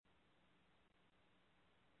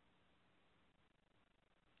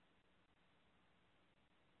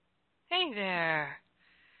Hey there.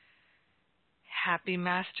 Happy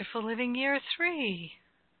Masterful Living Year 3.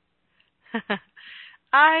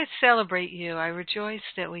 I celebrate you. I rejoice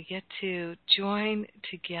that we get to join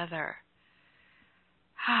together.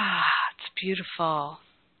 It's beautiful.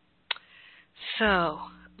 So,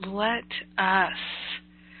 let us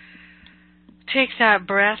take that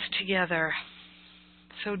breath together.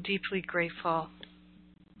 So deeply grateful.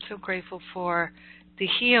 So grateful for the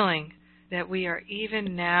healing that we are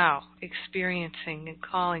even now experiencing and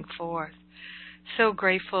calling forth. So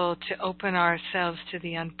grateful to open ourselves to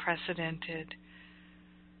the unprecedented.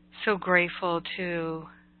 So grateful to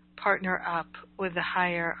partner up with the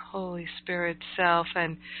higher Holy Spirit self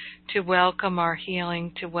and to welcome our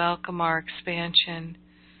healing, to welcome our expansion.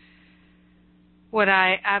 What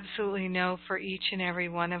I absolutely know for each and every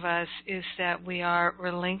one of us is that we are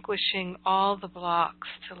relinquishing all the blocks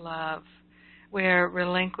to love. We're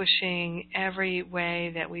relinquishing every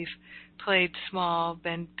way that we've played small,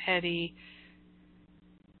 been petty,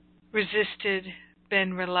 resisted,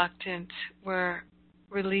 been reluctant. We're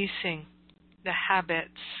releasing the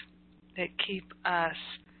habits that keep us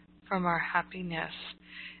from our happiness.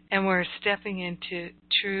 And we're stepping into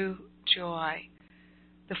true joy,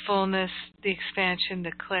 the fullness, the expansion,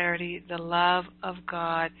 the clarity, the love of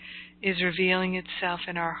God is revealing itself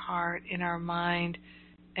in our heart, in our mind,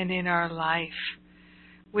 and in our life.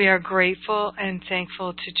 We are grateful and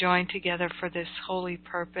thankful to join together for this holy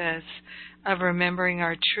purpose of remembering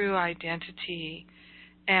our true identity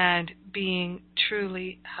and being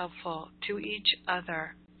truly helpful to each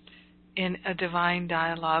other in a divine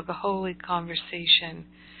dialogue, a holy conversation.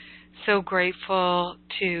 So grateful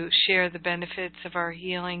to share the benefits of our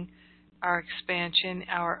healing, our expansion,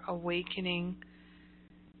 our awakening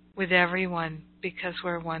with everyone because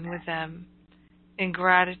we're one with them. In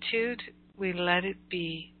gratitude, we let it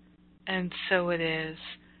be, and so it is.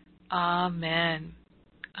 Amen.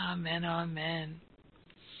 Amen, amen.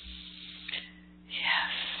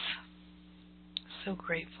 Yes. So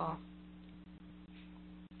grateful.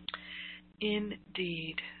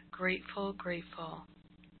 Indeed. Grateful, grateful.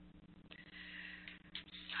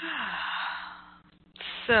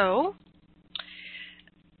 So,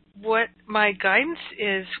 what my guidance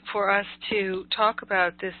is for us to talk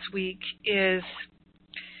about this week is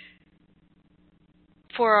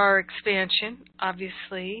for our expansion,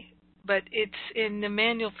 obviously, but it's in the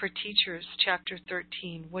Manual for Teachers, Chapter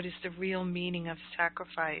 13, What is the Real Meaning of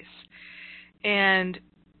Sacrifice? And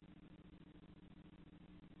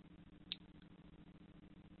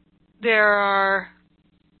there are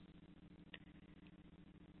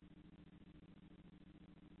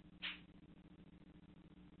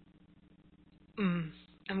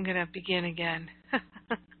I'm going to begin again.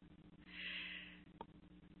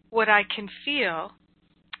 What I can feel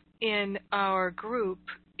in our group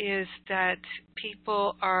is that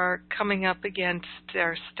people are coming up against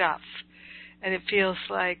their stuff. And it feels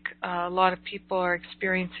like a lot of people are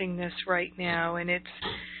experiencing this right now. And it's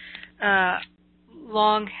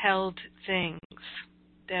long-held things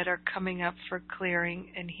that are coming up for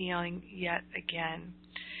clearing and healing yet again.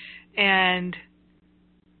 And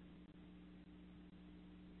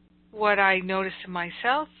what I notice in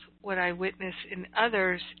myself, what I witness in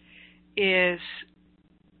others, is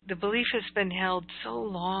the belief has been held so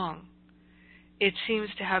long. It seems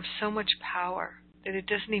to have so much power that it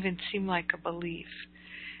doesn't even seem like a belief.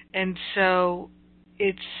 And so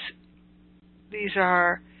these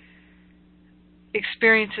are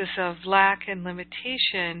experiences of lack and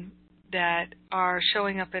limitation that are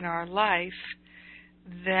showing up in our life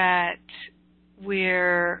that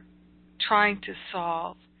we're trying to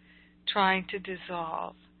solve, trying to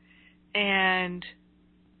dissolve. And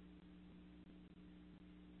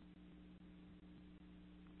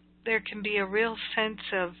there can be a real sense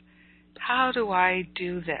of, how do I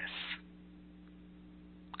do this?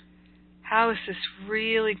 How is this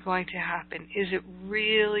really going to happen? Is it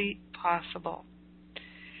really possible?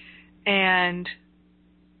 And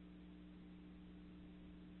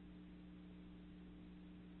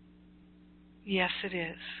yes, it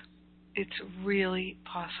is. It's really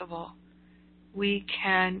possible. We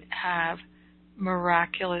can have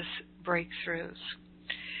miraculous breakthroughs.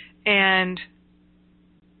 And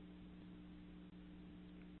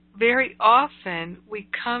very often we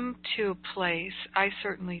come to a place, I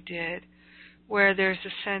certainly did, where there's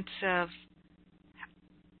a sense of,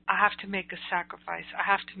 I have to make a sacrifice, I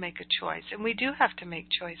have to make a choice. And we do have to make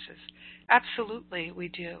choices. Absolutely, we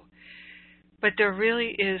do. but there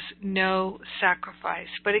really is no sacrifice.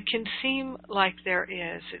 But it can seem like there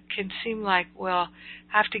is. It can seem like, well,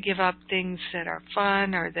 I have to give up things that are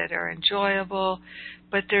fun or that are enjoyable,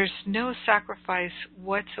 but there's no sacrifice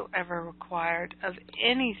whatsoever required of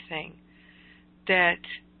anything that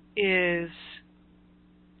is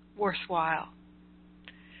worthwhile.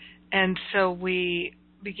 And so we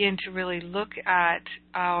begin to really look at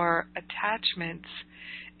our attachments,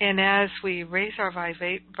 and as we raise our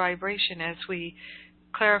vibration, as we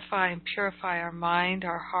clarify and purify our mind,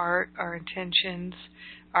 our heart, our intentions,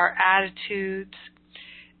 our attitudes,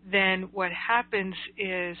 then what happens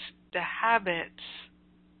is the habits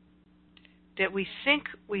that we think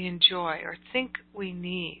we enjoy or think we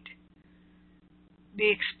need, the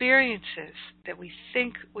experiences that we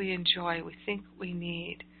think we enjoy, we think we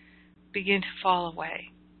need, begin to fall away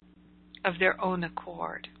of their own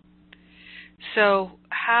accord. So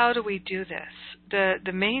how do we do this?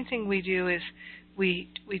 The main thing we do is we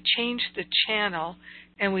change the channel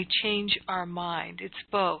and we change our mind. It's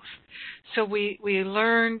both. So we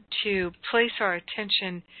learn to place our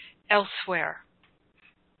attention elsewhere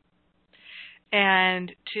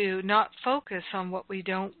and to not focus on what we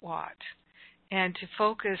don't want and to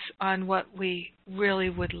focus on what we really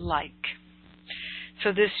would like.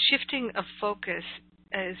 So this shifting of focus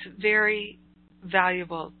is very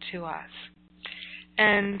valuable to us.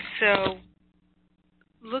 And so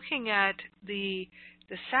looking at the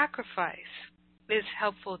sacrifice is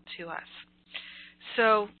helpful to us.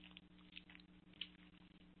 So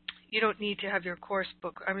you don't need to have your course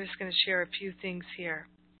book. I'm just going to share a few things here.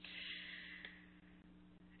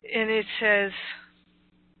 And it says,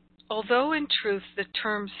 although in truth the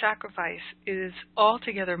term sacrifice is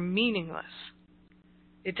altogether meaningless,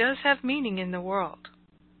 it does have meaning in the world.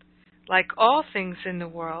 Like all things in the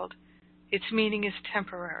world, its meaning is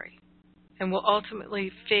temporary and will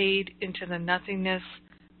ultimately fade into the nothingness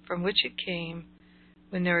from which it came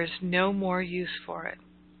when there is no more use for it.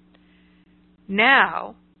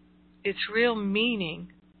 Now, its real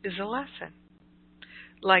meaning is a lesson.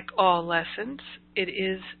 Like all lessons, it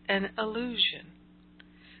is an illusion,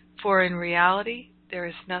 for in reality there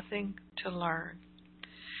is nothing to learn.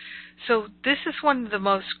 So this is one of the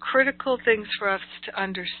most critical things for us to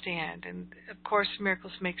understand, and of course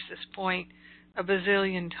Miracles makes this point a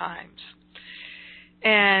bazillion times,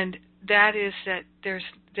 and that is that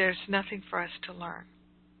there's nothing for us to learn.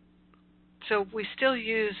 So we still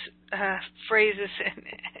use phrases,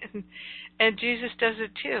 and Jesus does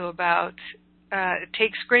it too, about it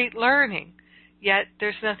takes great learning, yet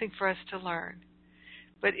there's nothing for us to learn.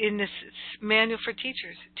 But in this manual for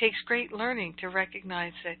teachers, it takes great learning to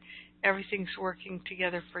recognize that everything's working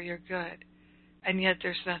together for your good, and yet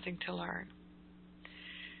there's nothing to learn.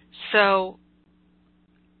 So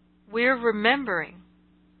we're remembering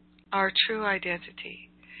our true identity.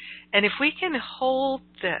 And if we can hold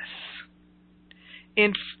this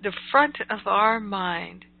in the front of our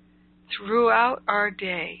mind throughout our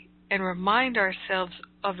day and remind ourselves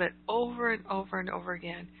of it over and over and over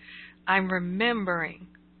again, I'm remembering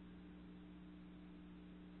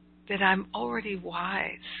that I'm already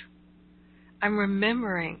wise. I'm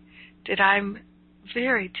remembering that I'm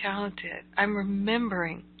very talented. I'm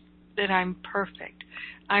remembering that I'm perfect.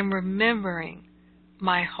 I'm remembering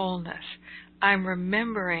my wholeness. I'm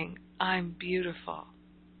remembering I'm beautiful.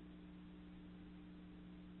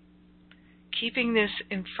 Keeping this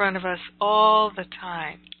in front of us all the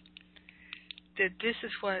time, that this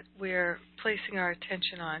is what we're placing our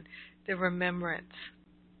attention on, the remembrance.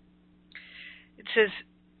 It says,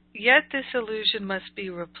 yet this illusion must be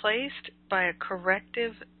replaced by a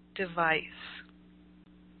corrective device.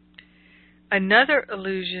 Another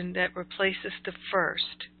illusion that replaces the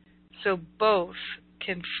first, so both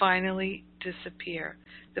can finally disappear.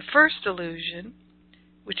 The first illusion,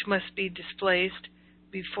 which must be displaced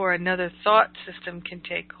before another thought system can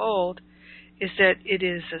take hold, is that it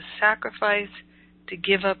is a sacrifice to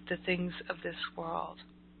give up the things of this world.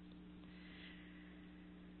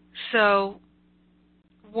 So,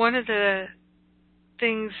 one of the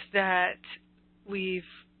things that we've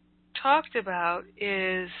talked about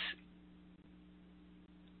is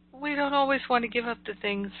we don't always want to give up the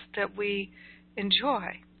things that we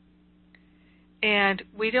enjoy. And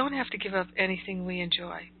we don't have to give up anything we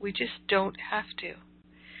enjoy. We just don't have to.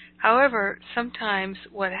 However, sometimes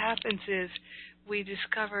what happens is we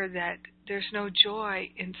discover that there's no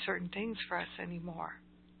joy in certain things for us anymore.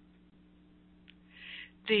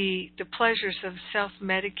 The pleasures of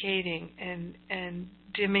self-medicating and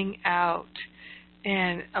dimming out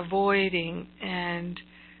and avoiding and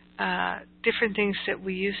different things that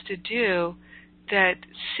we used to do that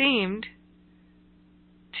seemed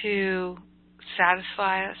to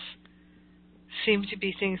satisfy us, seem to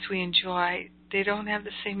be things we enjoy, they don't have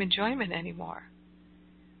the same enjoyment anymore.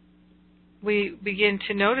 We begin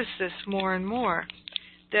to notice this more and more,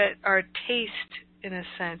 that our taste, in a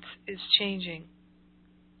sense, is changing.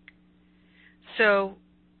 So,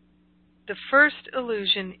 the first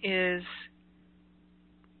illusion is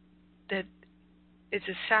that it's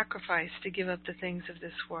a sacrifice to give up the things of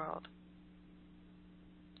this world.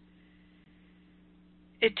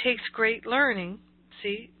 It takes great learning.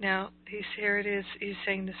 See, now here it is, he's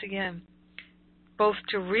saying this again. Both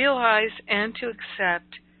to realize and to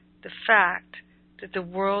accept the fact that the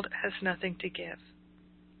world has nothing to give.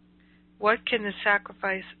 What can the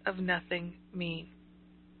sacrifice of nothing mean?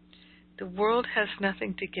 The world has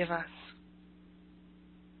nothing to give us.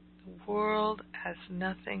 The world has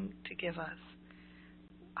nothing to give us.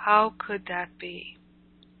 How could that be?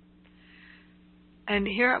 And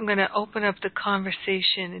here I'm going to open up the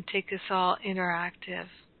conversation and take us all interactive.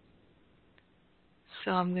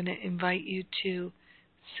 So I'm going to invite you to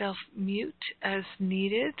self-mute as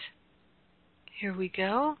needed. Here we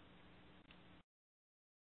go.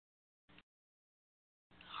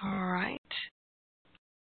 All right.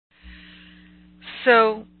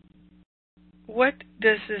 So, what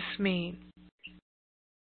does this mean?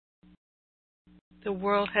 The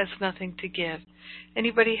world has nothing to give.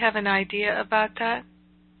 Anybody have an idea about that?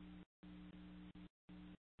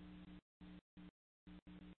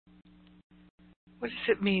 What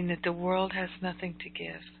does it mean that the world has nothing to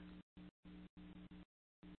give?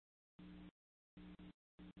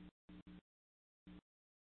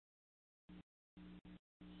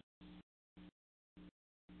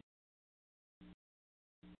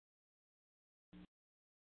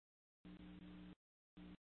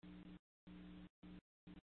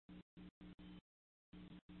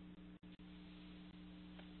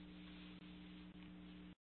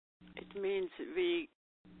 It means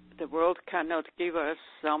the world cannot give us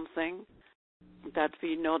something that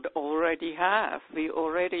we not already have. We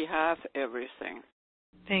already have everything.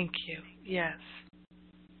 Thank you. Yes.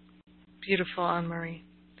 Beautiful, Anne-Marie.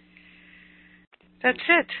 That's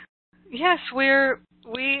it. Yes,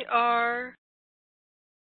 we are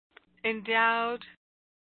endowed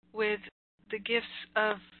with the gifts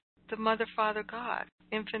of the Mother, Father, God,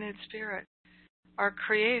 Infinite Spirit, our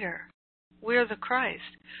Creator. We're the Christ.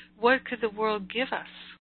 What could the world give us?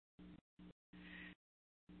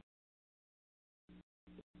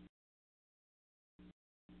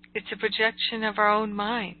 It's a projection of our own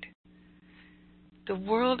mind. The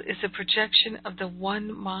world is a projection of the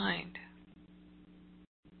one mind.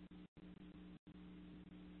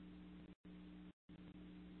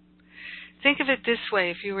 Think of it this way.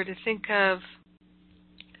 If you were to think of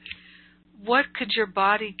what could your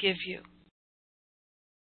body give you?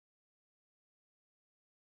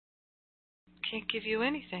 Can't give you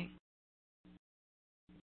anything.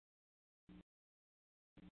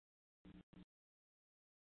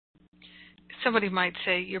 Somebody might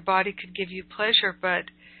say your body could give you pleasure, but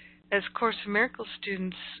as Course in Miracles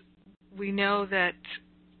students, we know that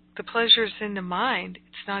the pleasure is in the mind,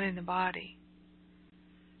 it's not in the body.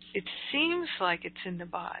 It seems like it's in the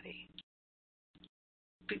body,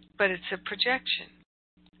 but it's a projection.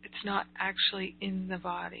 It's not actually in the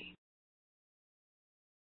body.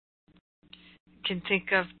 You can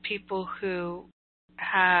think of people who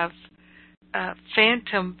have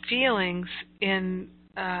phantom feelings in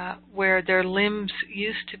where their limbs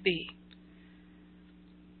used to be.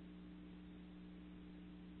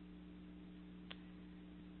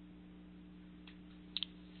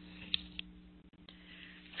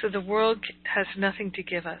 So the world has nothing to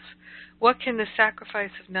give us. What can the sacrifice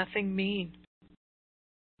of nothing mean?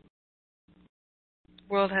 The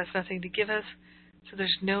world has nothing to give us, so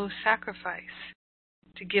there's no sacrifice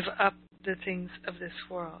to give up the things of this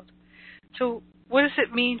world. So what does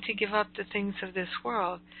it mean to give up the things of this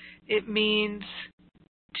world? It means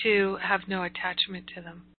to have no attachment to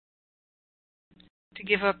them, to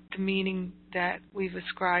give up the meaning that we've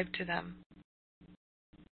ascribed to them.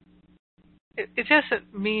 It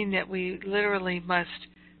doesn't mean that we literally must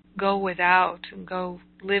go without and go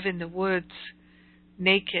live in the woods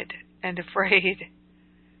naked and afraid.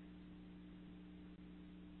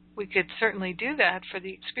 We could certainly do that for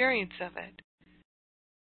the experience of it,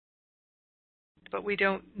 but we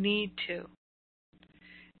don't need to.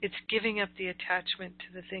 It's giving up the attachment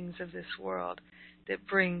to the things of this world that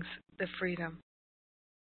brings the freedom.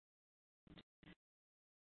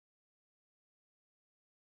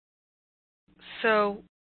 So,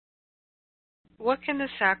 what can the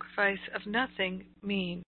sacrifice of nothing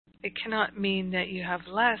mean? It cannot mean that you have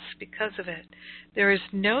less because of it. There is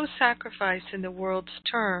no sacrifice in the world's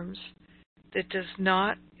terms that does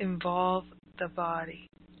not involve the body.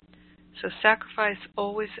 So sacrifice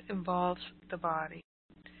always involves the body.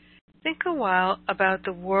 Think a while about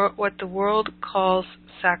what the world calls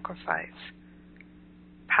sacrifice.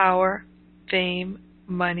 Power, fame,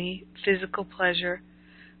 money, physical pleasure.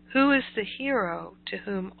 Who is the hero to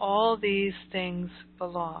whom all these things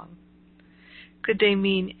belong? Could they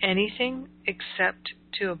mean anything except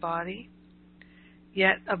to a body?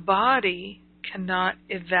 Yet a body cannot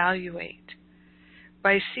evaluate.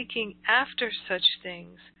 By seeking after such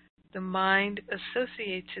things, the mind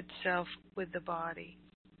associates itself with the body,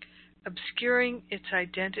 obscuring its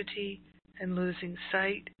identity and losing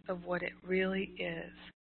sight of what it really is.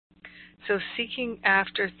 So seeking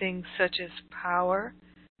after things such as power,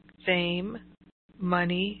 fame,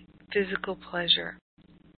 money, physical pleasure.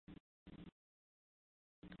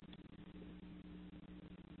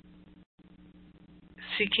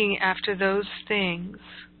 Seeking after those things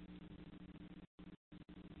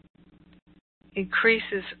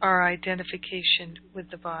increases our identification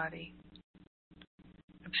with the body,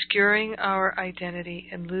 obscuring our identity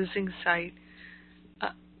and losing sight,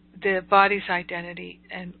 the body's identity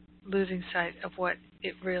and losing sight of what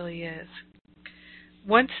it really is.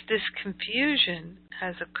 Once this confusion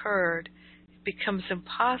has occurred, it becomes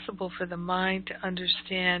impossible for the mind to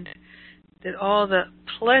understand that all the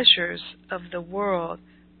pleasures of the world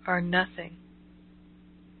are nothing.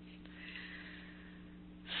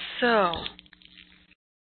 So,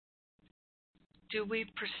 do we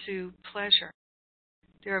pursue pleasure?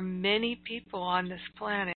 There are many people on this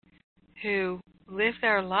planet who live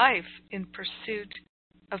their life in pursuit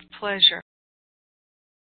of pleasure.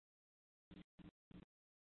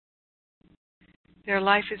 Their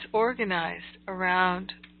life is organized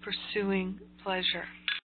around pursuing pleasure,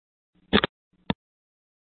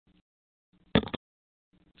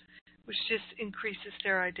 which just increases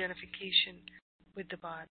their identification with the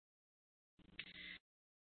body.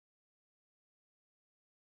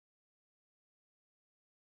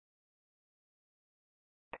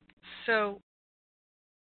 So,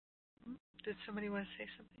 did somebody want to say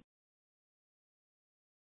something?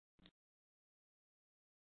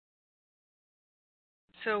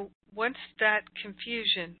 So, once that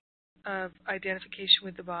confusion of identification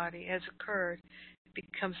with the body has occurred, it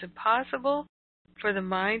becomes impossible for the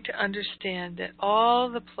mind to understand that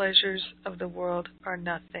all the pleasures of the world are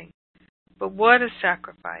nothing. But what a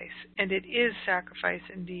sacrifice, and it is sacrifice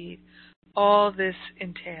indeed, all this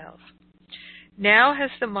entails. Now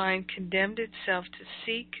has the mind condemned itself to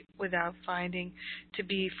seek without finding, to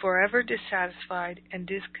be forever dissatisfied and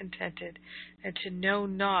discontented, and to know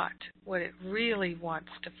not what it really wants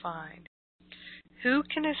to find. Who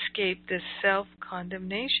can escape this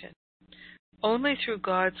self-condemnation? Only through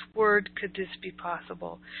God's Word could this be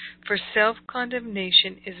possible, for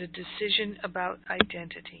self-condemnation is a decision about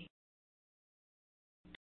identity.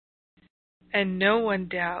 And no one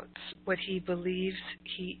doubts what he believes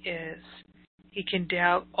he is. He can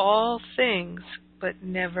doubt all things, but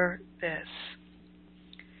never this.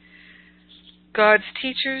 God's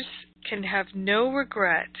teachers can have no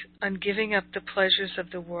regret on giving up the pleasures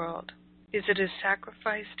of the world. Is it a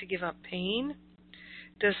sacrifice to give up pain?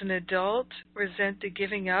 Does an adult resent the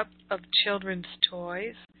giving up of children's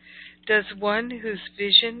toys? Does one whose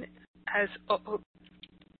vision has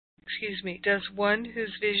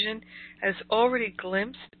already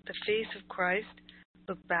glimpsed the face of Christ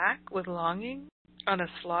look back with longing on a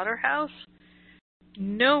slaughterhouse?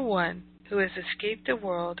 No one who has escaped the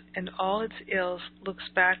world and all its ills looks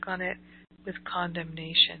back on it with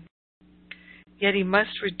condemnation. Yet he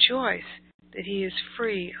must rejoice that he is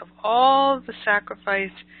free of all the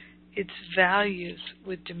sacrifice its values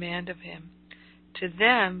would demand of him. To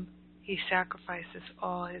them he sacrifices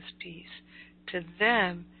all his peace. To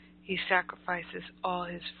them he sacrifices all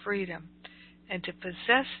his freedom. And to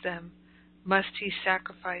possess them must he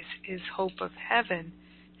sacrifice his hope of heaven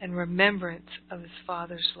and remembrance of his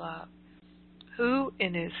Father's love. Who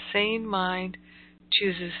in his sane mind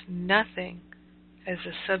chooses nothing as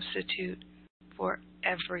a substitute for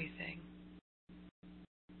everything?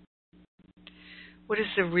 What is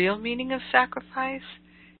the real meaning of sacrifice?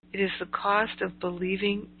 It is the cost of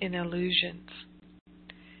believing in illusions.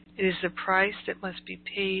 It is the price that must be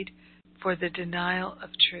paid for the denial of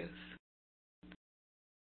truth.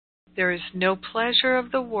 There is no pleasure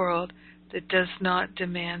of the world that does not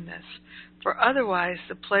demand this, for otherwise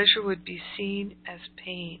the pleasure would be seen as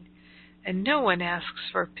pain, and no one asks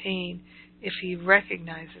for pain if he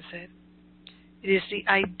recognizes it. It is the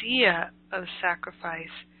idea of sacrifice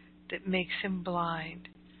that makes him blind.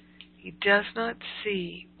 He does not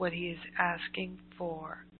see what he is asking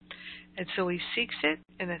for. And so he seeks it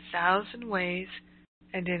in 1,000 ways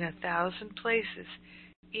and in 1,000 places,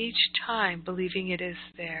 each time believing it is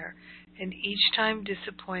there, and each time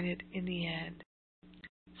disappointed in the end.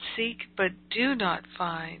 Seek but do not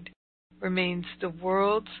find remains the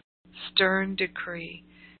world's stern decree,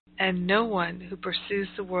 and no one who pursues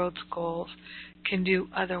the world's goals can do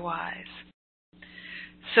otherwise.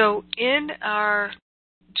 So in our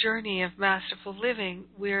journey of masterful living,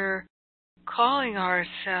 we're calling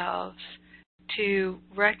ourselves to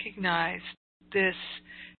recognize this,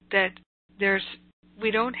 that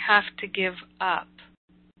we don't have to give up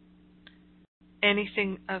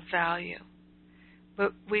anything of value.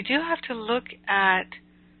 But we do have to look at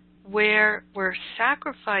where we're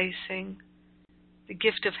sacrificing the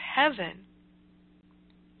gift of heaven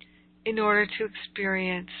in order to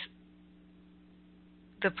experience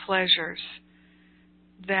the pleasures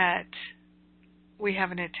that we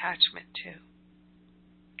have an attachment to.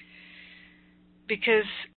 Because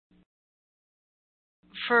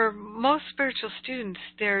for most spiritual students,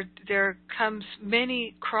 there comes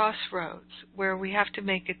many crossroads where we have to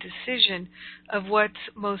make a decision of what's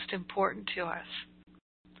most important to us.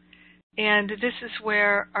 And this is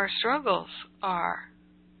where our struggles are,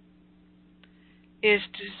 is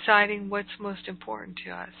deciding what's most important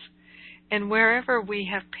to us. And wherever we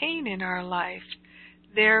have pain in our life,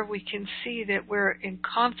 there we can see that we're in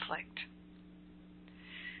conflict.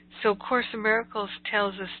 So Course in Miracles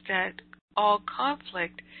tells us that all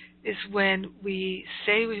conflict is when we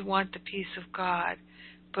say we want the peace of God,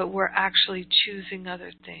 but we're actually choosing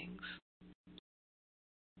other things.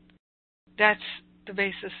 That's the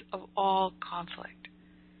basis of all conflict.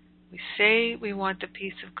 We say we want the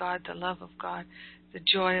peace of God, the love of God, the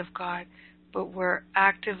joy of God, but we're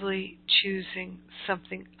actively choosing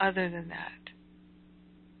something other than that.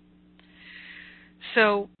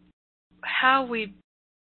 So how we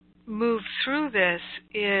move through this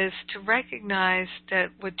is to recognize that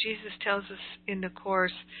what Jesus tells us in the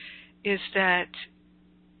Course is that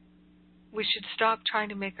we should stop trying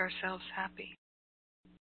to make ourselves happy.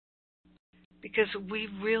 Because we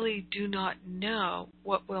really do not know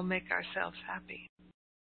what will make ourselves happy.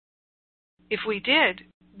 If we did,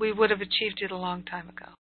 we would have achieved it a long time ago.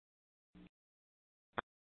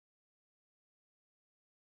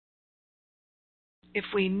 If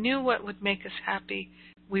we knew what would make us happy,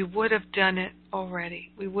 we would have done it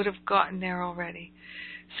already. We would have gotten there already.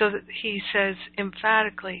 So that he says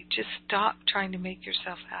emphatically, just stop trying to make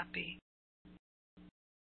yourself happy.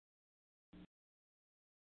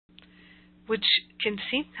 Which can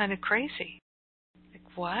seem kind of crazy. Like,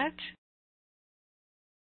 what?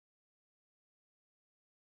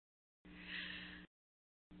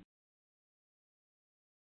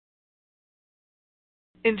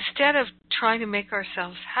 Instead of trying to make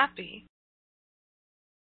ourselves happy,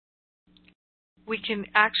 we can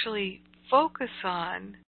actually focus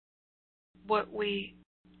on what we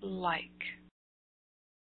like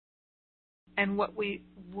and what we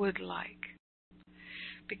would like.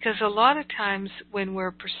 Because a lot of times when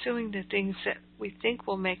we're pursuing the things that we think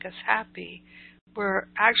will make us happy, we're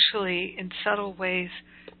actually in subtle ways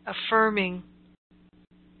affirming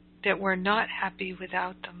that we're not happy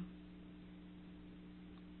without them,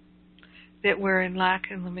 that we're in lack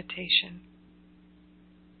and limitation.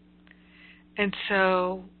 And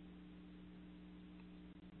so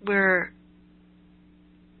we're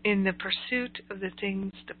in the pursuit of the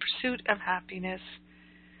things, the pursuit of happiness,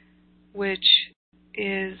 which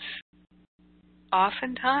is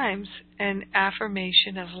oftentimes an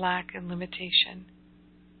affirmation of lack and limitation.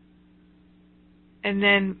 And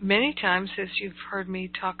then many times, as you've heard me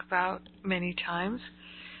talk about many times,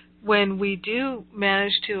 when we do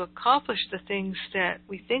manage to accomplish the things that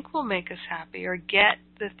we think will make us happy, or get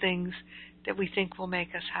the things that we think will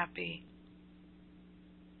make us happy,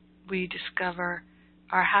 we discover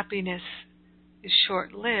our happiness is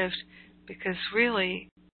short-lived, because really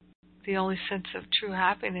the only sense of true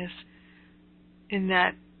happiness in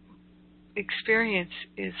that experience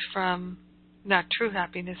is from, not true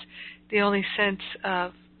happiness, the only sense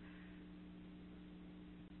of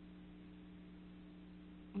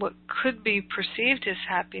what could be perceived as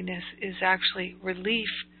happiness is actually relief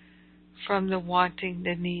from the wanting,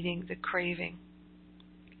 the needing, the craving,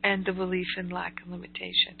 and the belief in lack and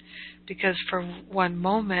limitation. Because for one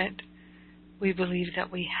moment, we believe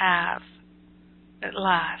that we have, at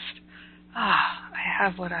last, I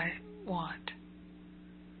have what I want.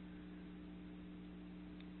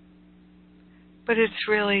 But it's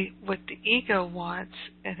really what the ego wants,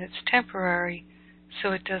 and it's temporary,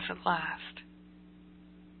 so it doesn't last.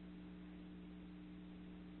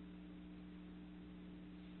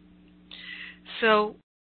 So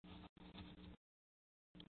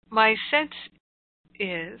my sense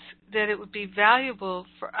is that it would be valuable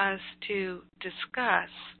for us to discuss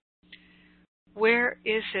where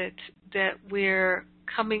is it that we're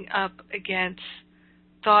coming up against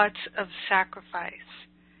thoughts of sacrifice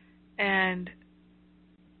and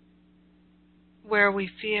where we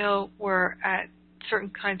feel we're at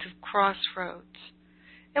certain kinds of crossroads.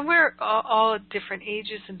 And we're all at different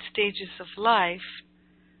ages and stages of life,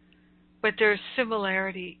 but there's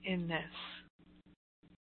similarity in this.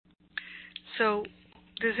 So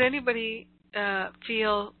does anybody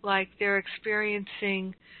feel like they're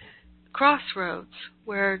experiencing crossroads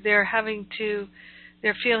where they're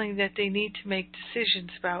feeling that they need to make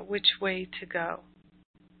decisions about which way to go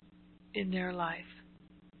in their life?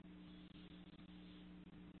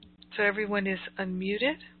 So everyone is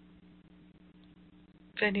unmuted.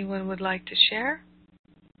 If anyone would like to share.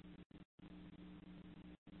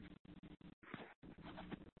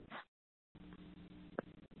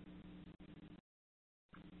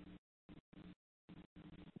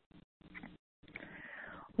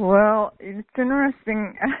 Well, it's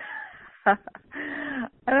interesting. I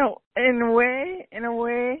don't, in a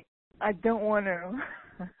way, I don't want to.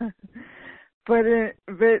 but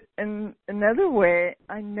in another way,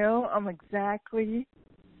 I know I'm exactly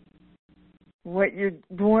what you're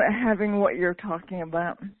doing, having what you're talking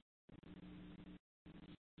about.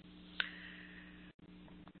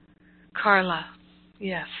 Carla,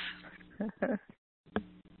 yes.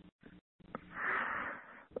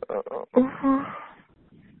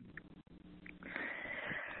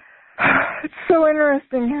 It's so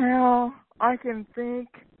interesting how I can think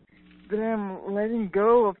that I'm letting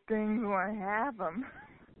go of things when I have them.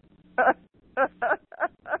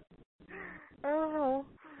 Oh,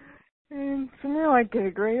 and so now I get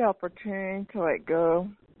a great opportunity to let go,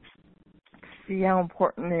 to see how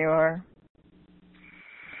important they are,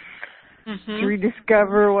 to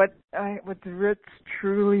rediscover what's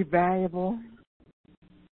truly valuable.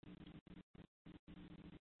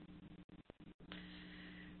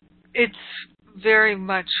 It's very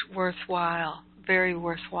much worthwhile, very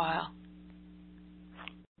worthwhile.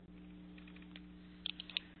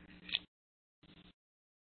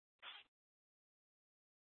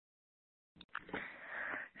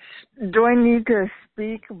 Do I need to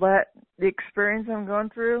speak about the experience I'm going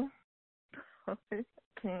through? I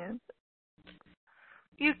can't.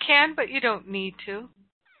 You can, but you don't need to.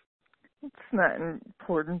 It's not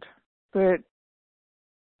important, but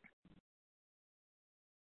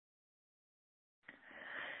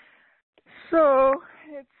so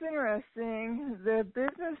it's interesting. The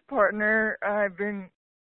business partner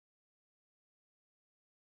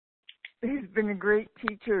he's been a great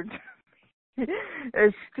teacher.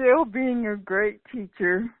 Is still being a great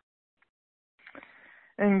teacher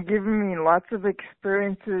and giving me lots of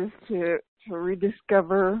experiences to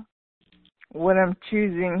rediscover what I'm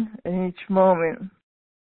choosing in each moment.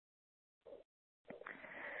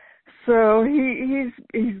 So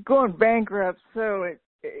he's going bankrupt, so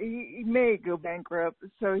he may go bankrupt,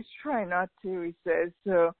 so he's trying not to, he says.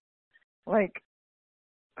 So, like,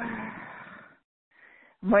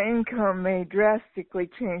 my income may drastically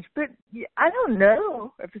change, but I don't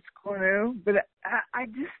know if it's going to, but I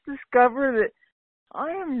just discovered that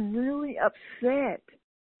I am really upset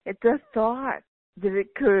at the thought that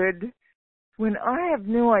it could when I have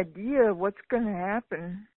no idea what's going to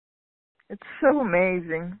happen. It's so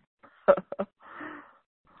amazing.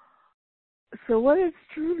 So what is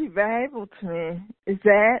truly valuable to me? Is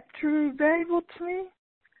that truly valuable to me?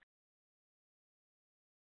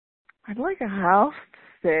 I'd like a house to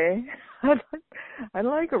stay. I'd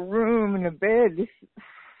like a room and a bed to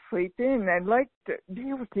sleep in. I'd like to be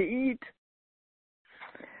able to eat.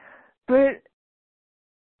 But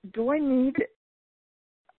do I need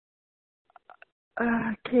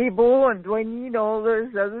cable and do I need all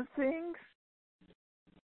those other things?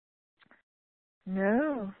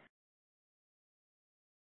 No.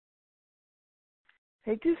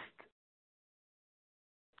 They just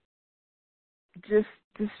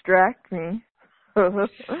distract me.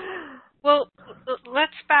 Well,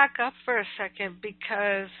 let's back up for a second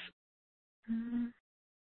because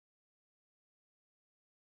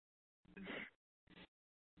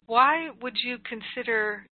why would you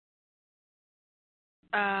consider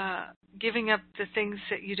giving up the things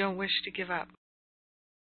that you don't wish to give up?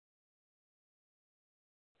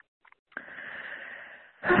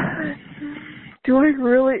 Do I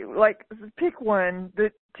really, like, pick one,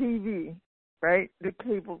 the TV, right? The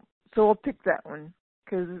cable. So I'll pick that one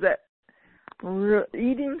because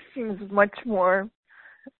eating seems much more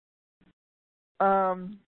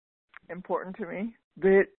important to me.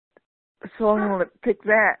 But so I'm going to pick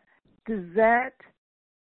that. Does that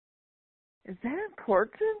Is that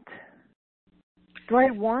important? Do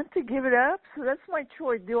I want to give it up? So that's my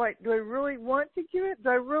choice. Do I really want to give it? Do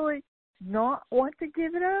I really not want to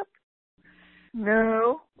give it up?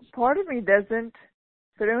 No, part of me doesn't,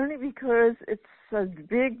 but only because it's a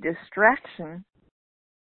big distraction.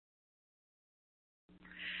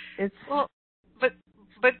 It's well, but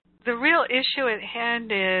the real issue at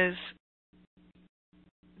hand is,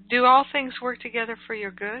 do all things work together for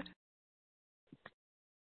your good?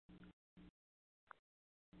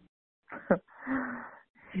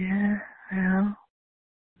 yeah, well.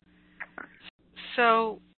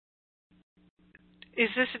 So, is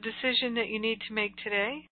this a decision that you need to make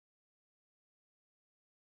today?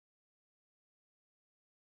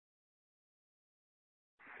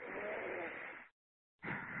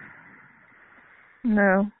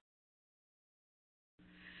 No.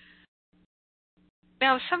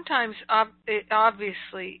 Now, sometimes,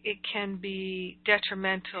 obviously, it can be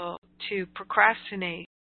detrimental to procrastinate.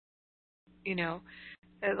 You know,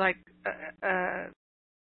 like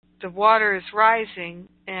the water is rising,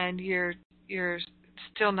 and you're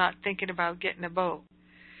still not thinking about getting a boat.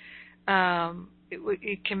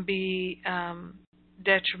 It can be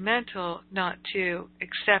detrimental not to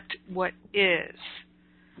accept what is,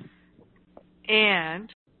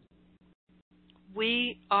 and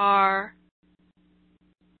we are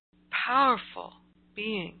powerful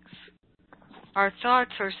beings. Our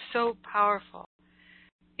thoughts are so powerful.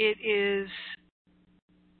 It is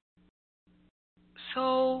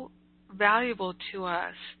so valuable to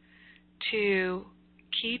us to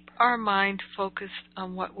keep our mind focused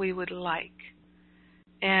on what we would like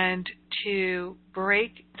and to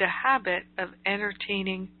break the habit of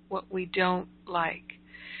entertaining what we don't like.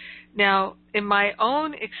 Now, in my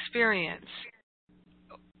own experience,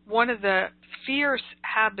 one of the fierce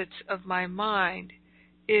habits of my mind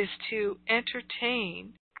is to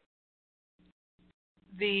entertain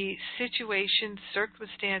the situations,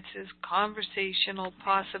 circumstances, conversational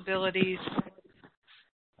possibilities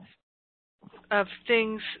of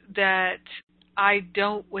things that I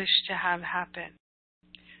don't wish to have happen.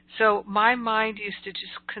 So my mind used to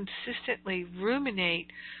just consistently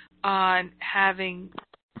ruminate on having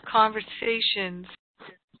conversations.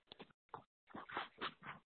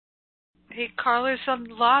 Hey, Carla, there's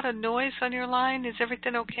a lot of noise on your line. Is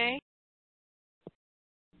everything okay?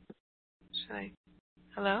 Should I?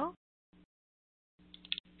 Hello?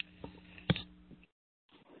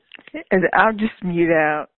 And I'll just mute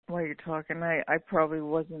out while you're talking. I probably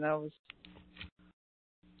wasn't. I was.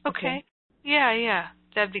 Okay. Yeah,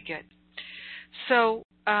 that'd be good. So,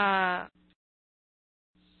 I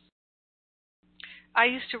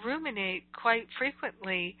used to ruminate quite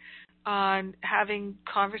frequently on having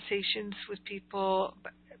conversations with people,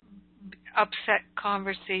 upset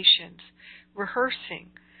conversations,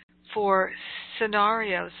 rehearsing for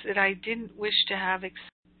scenarios that I didn't wish to have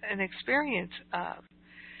an experience of.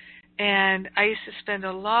 And I used to spend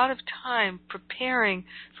a lot of time preparing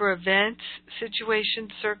for events, situations,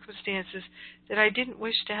 circumstances that I didn't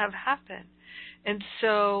wish to have happen. And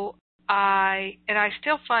so I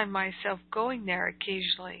still find myself going there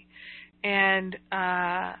occasionally. And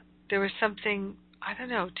there was something, I don't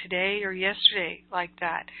know, today or yesterday like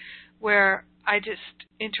that, where I just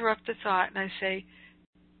interrupt the thought and I say,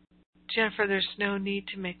 Jennifer, there's no need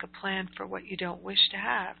to make a plan for what you don't wish to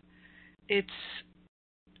have. It's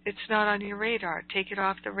not on your radar. Take it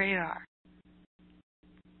off the radar.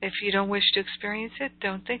 If you don't wish to experience it,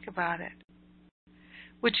 don't think about it.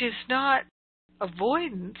 Which is not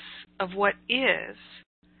avoidance of what is.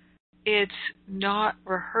 It's not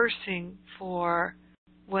rehearsing for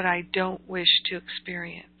what I don't wish to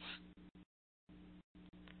experience.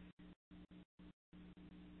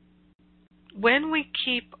 When we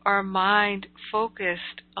keep our mind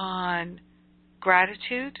focused on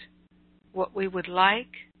gratitude, what we would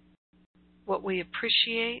like, what we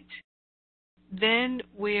appreciate, then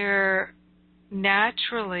we're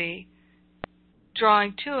naturally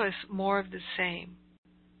drawing to us more of the same,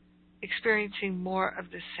 experiencing more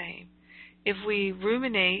of the same. If we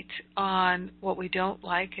ruminate on what we don't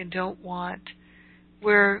like and don't want,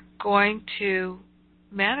 we're going to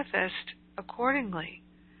manifest accordingly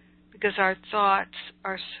because our thoughts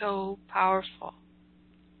are so powerful.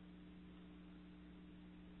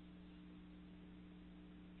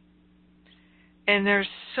 And there's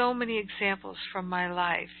so many examples from my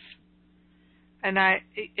life. And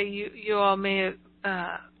you all may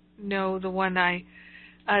know the one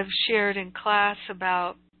I've shared in class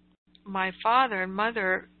about my father and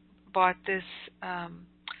mother bought this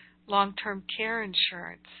long-term care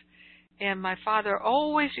insurance. And my father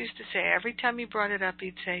always used to say, every time he brought it up,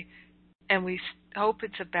 he'd say, and we hope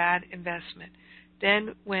it's a bad investment.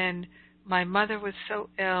 Then when my mother was so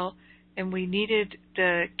ill and we needed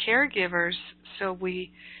the caregivers, so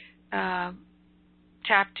we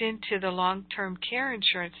tapped into the long-term care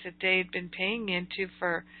insurance that they had been paying into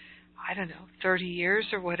for, I don't know, 30 years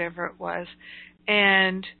or whatever it was.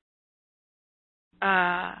 And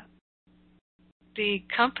the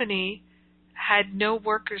company had no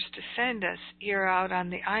workers to send us here out on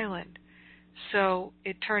the island. So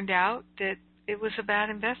it turned out that it was a bad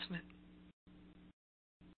investment.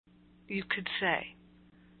 You could say.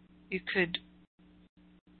 You could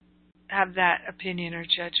have that opinion or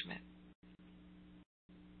judgment.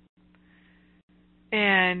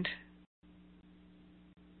 And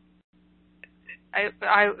it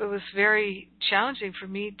was very challenging for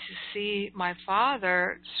me to see my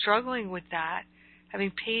father struggling with that,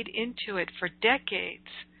 having paid into it for decades,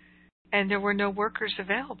 and there were no workers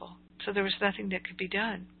available, so there was nothing that could be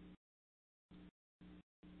done.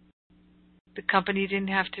 The company didn't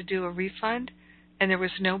have to do a refund, and there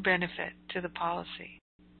was no benefit to the policy.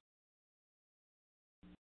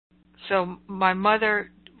 So my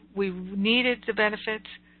mother, we needed the benefits,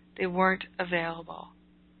 they weren't available.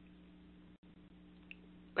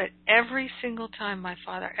 But every single time my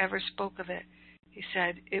father ever spoke of it, he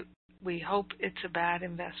said, we hope it's a bad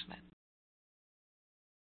investment.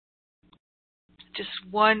 Just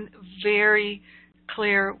one very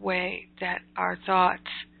clear way that our thoughts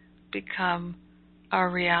become our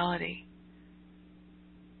reality.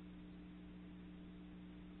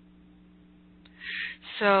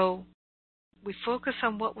 So we focus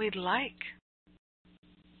on what we'd like.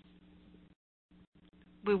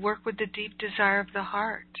 We work with the deep desire of the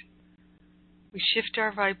heart. We shift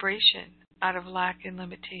our vibration out of lack and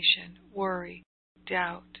limitation, worry,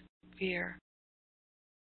 doubt, fear.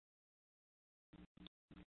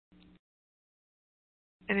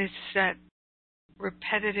 And it's that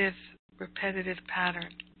repetitive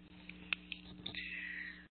pattern.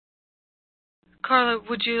 Carla,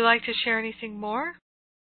 would you like to share anything more?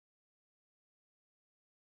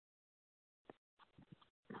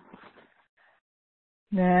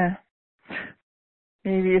 Nah.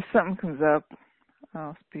 Maybe if something comes up,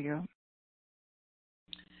 I'll speak up.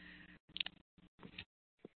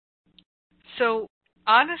 So,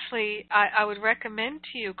 honestly, I would recommend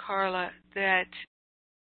to you, Carla, that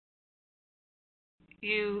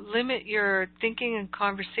you limit your thinking and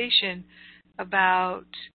conversation about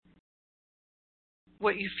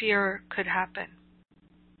what you fear could happen.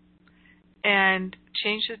 And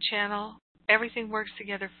change the channel. Everything works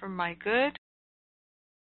together for my good.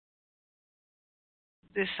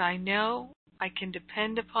 This I know. I can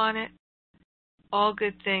depend upon it. All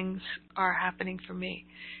good things are happening for me.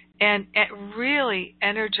 And really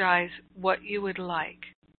energize what you would like.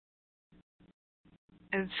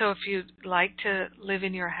 And so if you'd like to live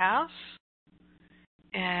in your house,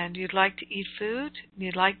 and you'd like to eat food, and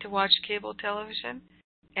you'd like to watch cable television,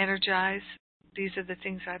 energize, these are the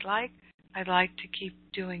things I'd like to keep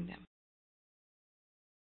doing them.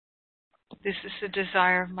 This is the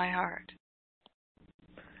desire of my heart.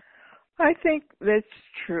 I think that's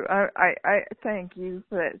true. I thank you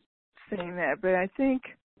for saying that, but I think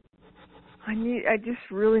I just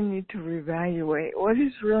really need to reevaluate what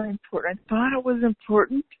is really important. I thought it was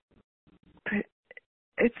important, but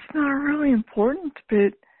it's not really important.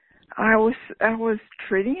 But I was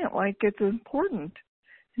treating it like it's important,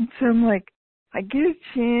 and so I'm like, I get a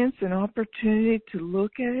chance, an opportunity to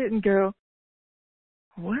look at it and go,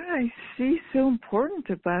 what did I see so important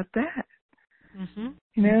about that? Mm-hmm.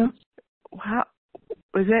 You know, how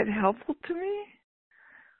was that helpful to me?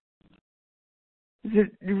 Is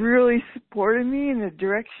it really supporting me in the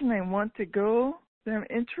direction I want to go, that I'm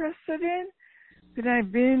interested in, that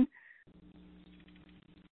I've been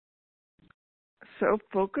so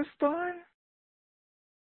focused on?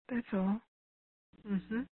 That's all.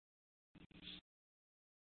 Mm-hmm.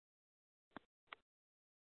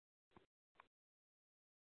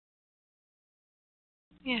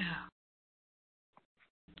 Yeah.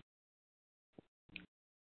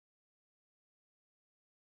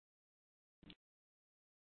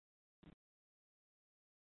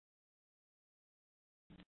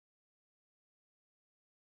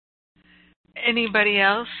 Anybody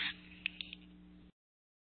else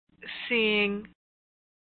seeing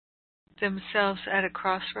themselves at a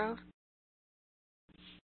crossroad?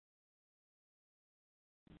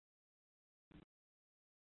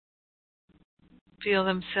 Feel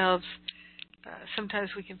themselves, sometimes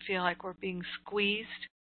we can feel like we're being squeezed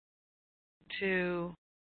to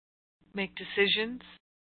make decisions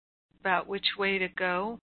about which way to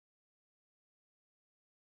go.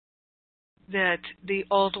 that the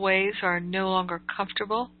old ways are no longer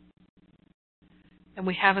comfortable and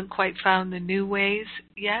we haven't quite found the new ways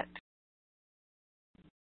yet?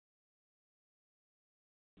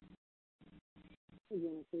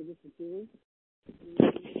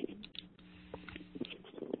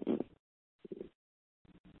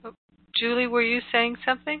 Oh, Julie, were you saying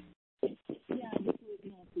something?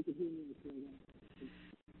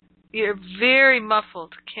 You're very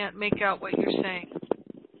muffled. Can't make out what you're saying.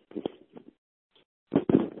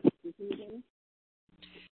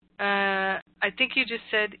 I think you just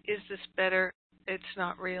said, "Is this better?" It's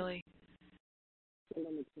not really.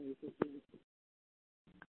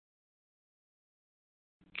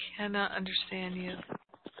 Cannot understand you.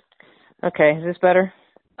 Okay, is this better?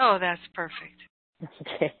 Oh, that's perfect.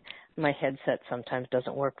 Okay, my headset sometimes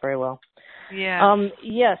doesn't work very well. Yeah.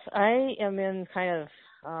 Yes, I am in kind of,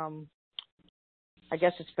 I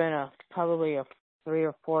guess it's been probably a 3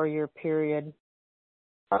 or 4 year period,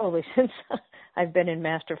 probably since I've been in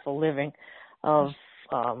masterful living, of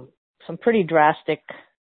some pretty drastic,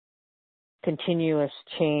 continuous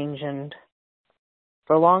change. And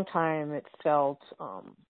for a long time it felt,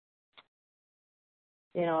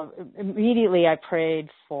 immediately I prayed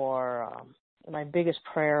for, my biggest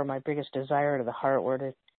prayer, my biggest desire to the heart were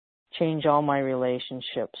to change all my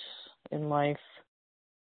relationships in life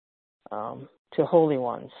to holy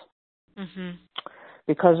ones. Mhm.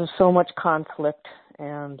 Because of so much conflict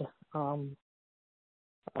and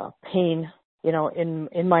pain,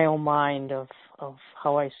 in my own mind of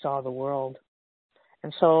how I saw the world.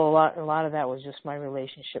 And so a lot of that was just my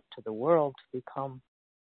relationship to the world to become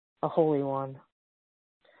a holy one.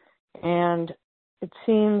 And it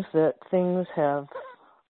seems that things have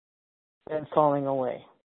been falling away.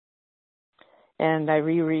 And I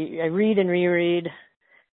read and reread,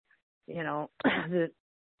 the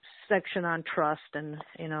section on trust and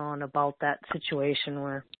about that situation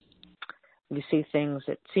where you see things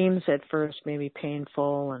that seems at first maybe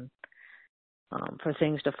painful and for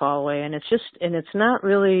things to fall away. And it's not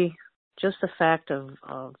really just the fact of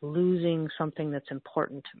losing something that's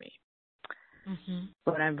important to me. Mhm.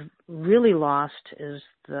 What I've really lost is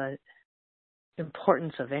the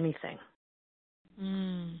importance of anything.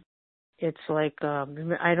 Mm. It's like,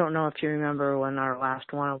 I don't know if you remember when our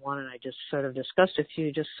last one-on-one and I just sort of discussed with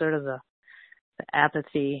you just sort of the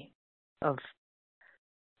apathy of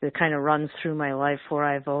that kind of runs through my life, where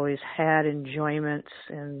I've always had enjoyments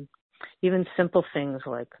and even simple things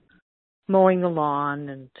like mowing the lawn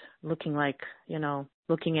and looking at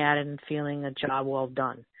it and feeling a job well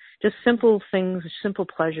done. Just simple things, simple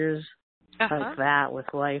pleasures like that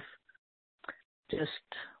with life just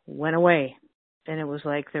went away. And it was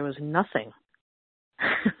like there was nothing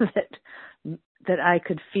that I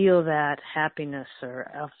could feel that happiness or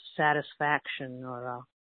a satisfaction or a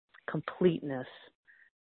completeness.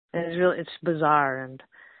 And it's bizarre. And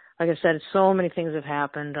like I said, so many things have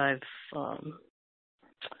happened. I've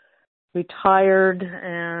retired,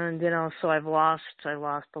 and so I lost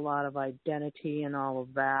a lot of identity and all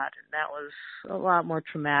of that. And that was a lot more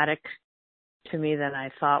traumatic to me than I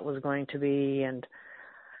thought was going to be. And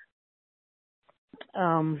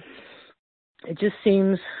it just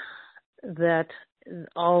seems that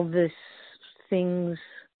all these things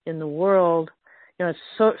in the world, it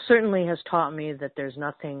certainly has taught me that there's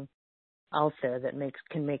nothing out there that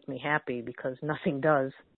can make me happy, because nothing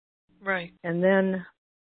does. Right. And then,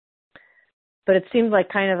 but it seemed like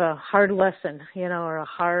kind of a hard lesson, or a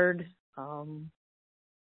hard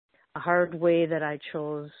way that I've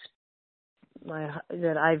chosen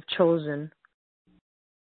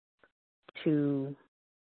to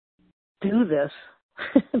do this,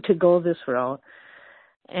 to go this route.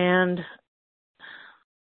 And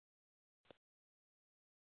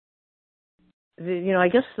I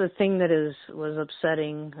guess the thing that was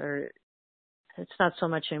upsetting, or it's not so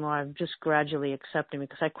much anymore, I'm just gradually accepting,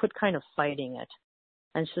 because I quit kind of fighting it.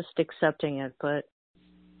 I'm just accepting it, but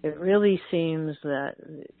it really seems that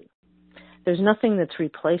there's nothing that's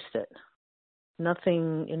replaced it.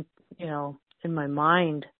 Nothing in my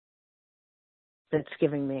mind that's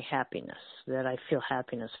giving me happiness, that I feel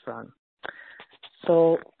happiness from.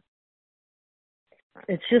 So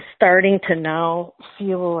it's just starting to now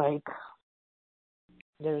feel like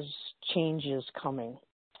there's changes coming.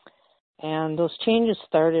 And those changes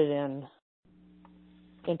started in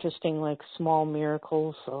interesting, like, small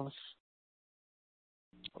miracles of,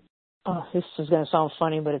 this is going to sound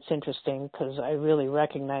funny, but it's interesting because I really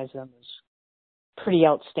recognize them as pretty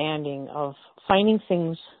outstanding, of finding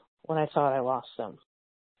things when I thought I lost them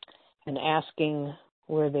and asking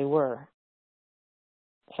where they were.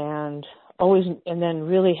 And then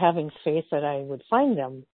really having faith that I would find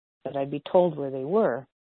them that I'd be told where they were.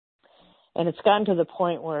 And it's gotten to the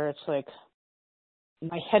point where it's like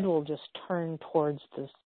my head will just turn towards this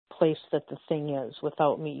place that the thing is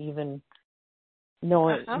without me even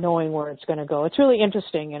knowing where it's going to go. It's really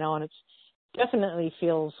interesting, and it's definitely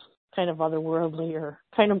feels kind of otherworldly or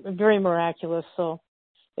kind of very miraculous. So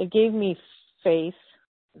it gave me faith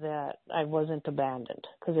that I wasn't abandoned,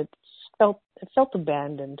 because it felt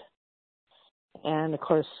abandoned. And of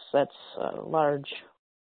course, that's a large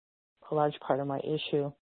part of my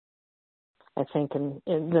issue, I think, and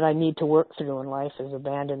that I need to work through in life is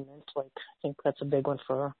abandonment. Like, I think that's a big one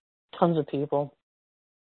for tons of people.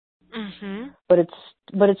 Mm-hmm. But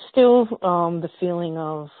it's still the feeling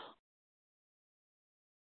of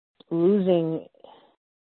losing,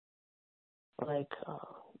 like,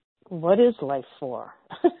 what is life for,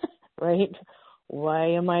 right?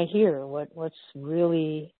 Why am I here? What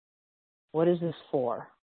is this for?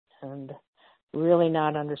 And really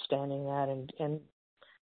not understanding that, and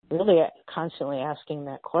really constantly asking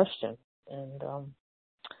that question. And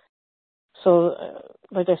so,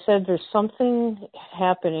 like I said, there's something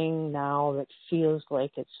happening now that feels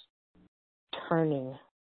like it's turning.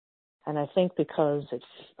 And I think because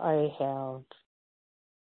I have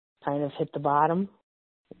kind of hit the bottom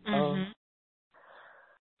of,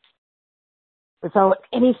 without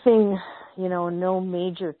anything, no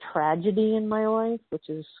major tragedy in my life, which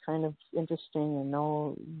is kind of interesting, and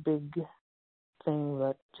no big thing,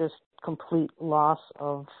 but just complete loss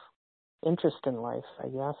of interest in life, I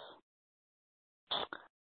guess.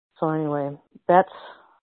 So anyway, that's...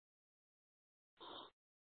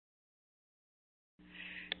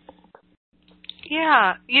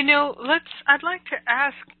 Yeah, I'd like to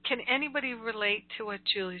ask, can anybody relate to what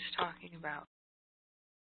Julie's talking about?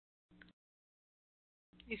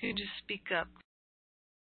 You can just speak up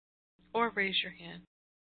or raise your hand.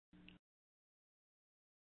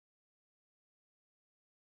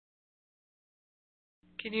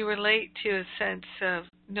 Can you relate to a sense of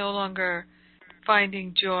no longer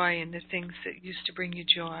finding joy in the things that used to bring you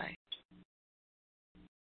joy?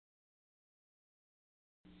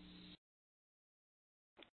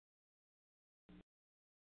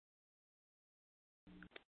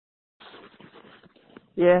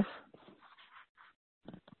 Yes.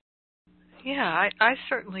 Yeah, I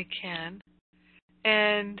certainly can.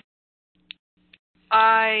 And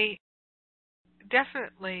I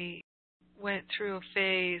definitely went through a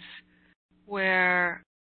phase where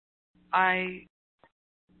I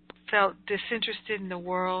felt disinterested in the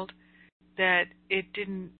world, that it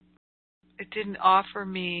didn't offer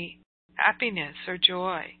me happiness or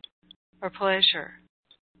joy or pleasure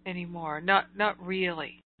anymore. Not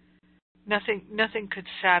really. Nothing could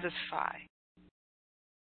satisfy.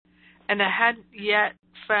 And I hadn't yet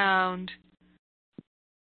found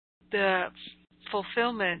the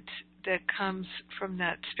fulfillment that comes from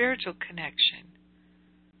that spiritual connection.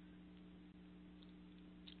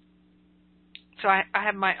 So I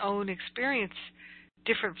have my own experience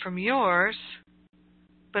different from yours,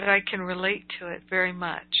 but I can relate to it very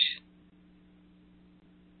much.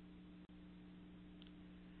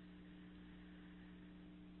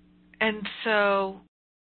 And so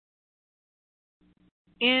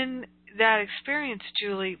in that experience,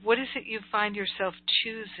 Julie, what is it you find yourself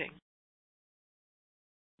choosing?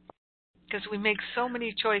 Because we make so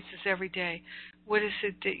many choices every day. What is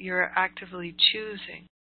it that you're actively choosing?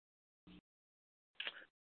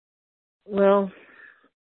 Well,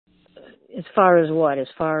 as far as what? As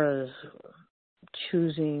far as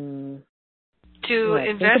choosing to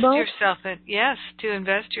invest yourself in. Yes, to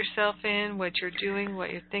invest yourself in what you're doing, what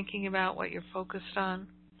you're thinking about, what you're focused on.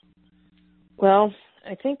 Well,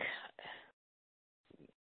 I think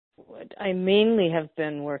what I mainly have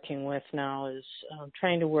been working with now is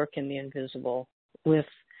trying to work in the invisible with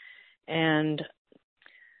and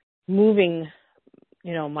moving,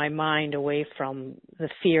 my mind away from the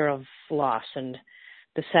fear of loss and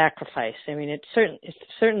the sacrifice. I mean, it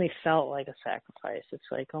certainly felt like a sacrifice.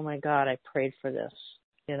 It's like, oh my God, I prayed for this,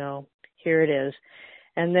 here it is.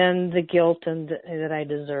 And then the guilt and that I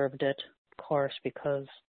deserved it, of course, because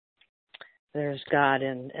there's God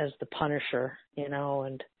as the punisher,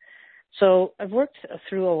 and so I've worked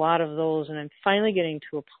through a lot of those, and I'm finally getting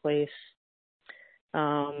to a place,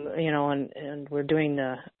 and we're doing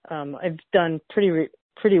I've done pretty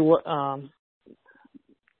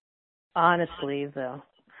honestly, the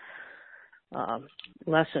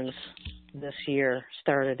lessons this year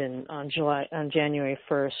started on January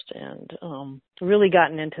 1st, and really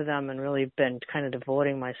gotten into them and really been kind of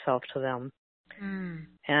devoting myself to them.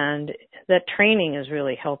 And that training is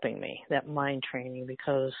really helping me, that mind training,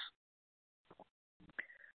 because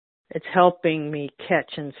it's helping me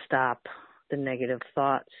catch and stop the negative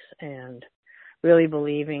thoughts and really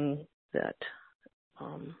believing that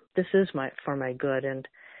this is for my good. And,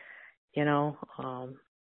 you know,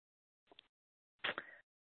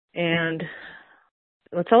 and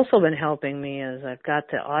what's also been helping me is I've got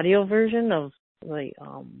the audio version of the,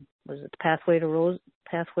 was it Pathway to Roses?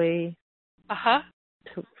 Pathway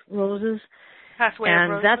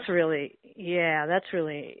And of Roses. That's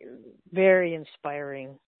really very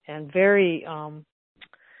inspiring and very,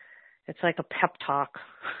 it's like a pep talk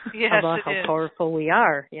about how powerful we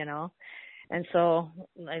are, you know. And so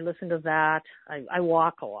I listen to that. I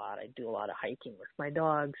walk a lot. I do a lot of hiking with my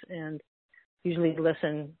dogs and usually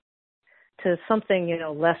listen to something, you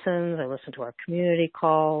know, lessons. I listen to our community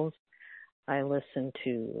calls. I listen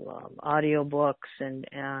to audiobooks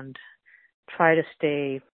and try to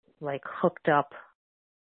stay like hooked up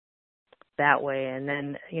that way. And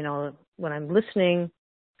then, you know, when I'm listening,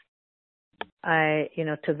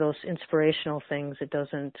 to those inspirational things, it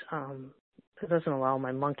doesn't allow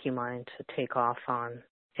my monkey mind to take off on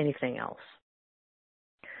anything else.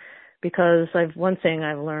 Because one thing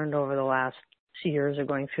I've learned over the last years of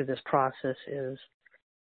going through this process is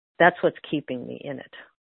that's what's keeping me in it.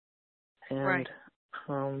 And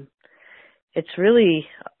it's really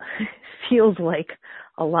feels like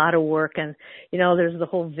a lot of work. And, you know, there's the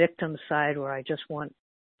whole victim side where I just want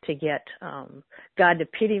to get God to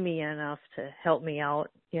pity me enough to help me out,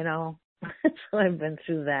 you know. So I've been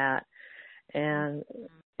through that. And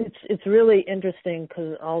it's really interesting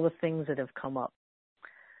because all the things that have come up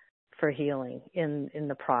for healing in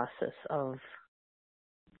the process of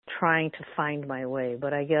trying to find my way.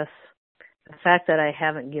 But I guess the fact that I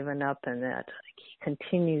haven't given up and that I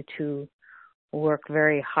continue to work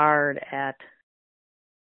very hard at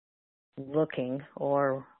looking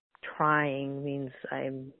or trying means I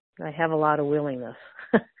have a lot of willingness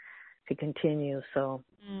to continue. So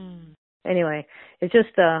anyway, it's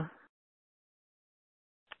just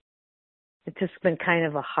been kind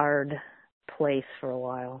of a hard place for a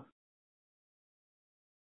while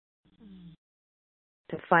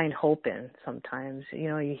to find hope in sometimes. You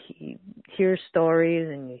know, you hear stories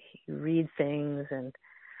and you read things and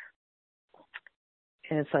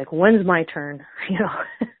it's like, when's my turn? You know.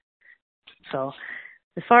 So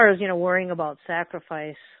as far as, you know, worrying about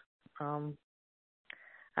sacrifice, I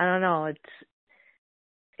don't know.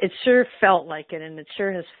 It sure felt like it, and it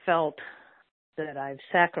sure has felt that I've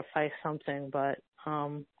sacrificed something, but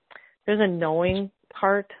there's a knowing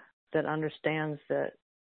part that understands that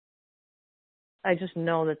I just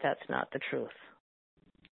know that that's not the truth,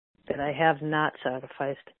 that I have not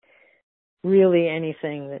sacrificed really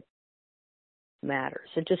anything that matters.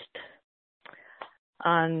 It just,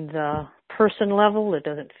 on the person level, it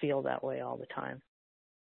doesn't feel that way all the time.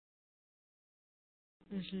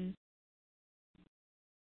 Mm-hmm.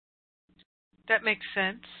 That makes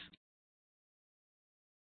sense.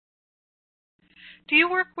 Do you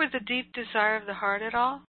work with the deep desire of the heart at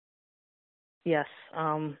all? Yes.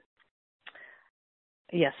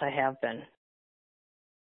 Yes, I have been.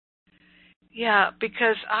 Yeah,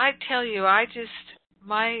 because I tell you,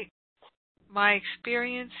 my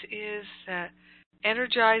experience is that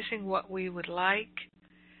energizing what we would like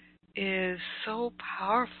is so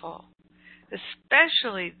powerful,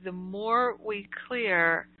 especially the more we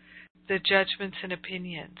clear the judgments and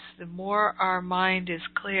opinions. The more our mind is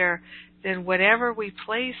clear, then whatever we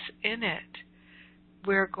place in it,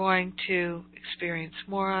 we're going to experience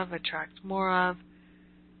more of, attract more of.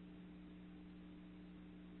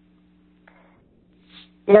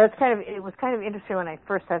 Yeah, it was kind of interesting when I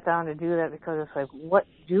first sat down to do that, because it's like, what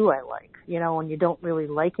do I like? You know, when you don't really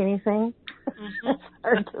like anything,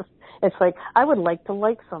 it's like, I would like to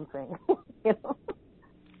like something. You know,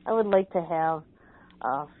 I would like to have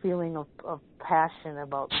a feeling of passion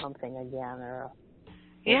about something again,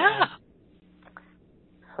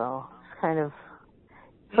 so it's kind of.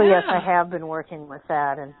 So yes, I have been working with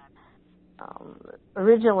that, and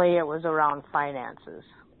originally it was around finances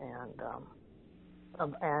and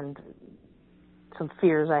some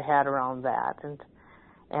fears I had around that, and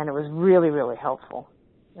it was really, really helpful.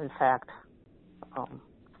 In fact,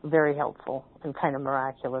 very helpful and kind of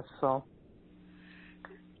miraculous. So,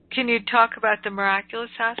 can you talk about the miraculous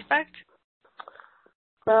aspect?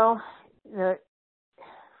 Well, the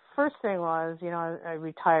first thing was, you know, I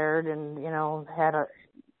retired and, you know,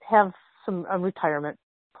 have a retirement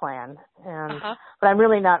plan, and but I'm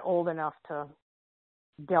really not old enough to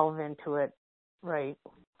delve into it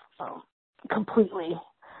completely.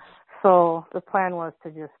 So the plan was to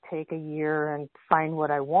just take a year and find what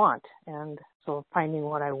I want, and so finding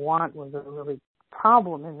what I want was a really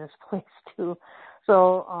problem in this place too.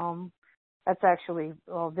 So that's actually,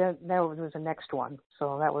 well, that was the next one.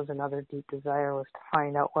 So that was another deep desire, was to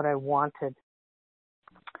find out what I wanted.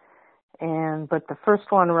 But the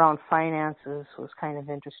first one around finances was kind of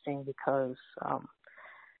interesting because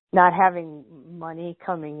not having money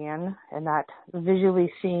coming in and not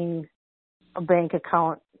visually seeing a bank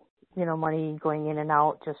account, money going in and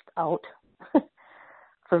out, just out.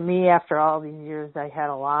 For me, after all these years, I had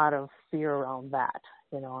a lot of fear around that,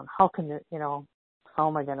 and how can it, how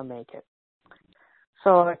am I going to make it?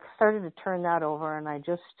 So I started to turn that over, and I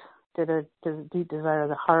just did a deep desire of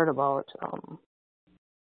the heart about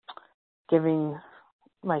giving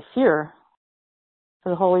my fear to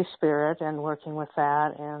the Holy Spirit and working with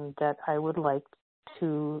that, and that I would like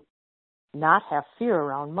to not have fear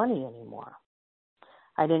around money anymore.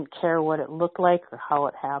 I didn't care what it looked like or how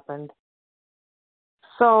it happened.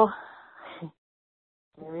 So,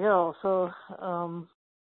 there we go. So,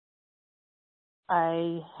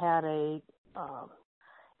 I had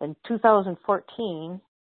in 2014,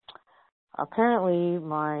 apparently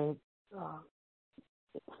my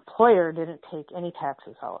employer didn't take any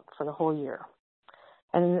taxes out for the whole year.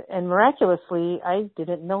 And miraculously, I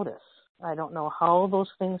didn't notice. I don't know how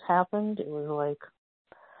those things happened. It was like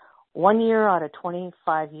 1 year out of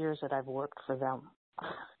 25 years that I've worked for them.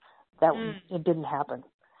 It didn't happen.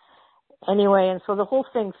 Anyway, and so the whole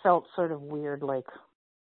thing felt sort of weird, like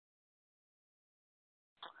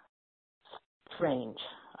strange.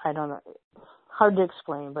 I don't know. Hard to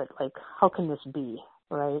explain, but like, how can this be,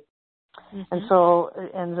 right? Mm-hmm. And so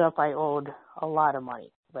it ends up I owed a lot of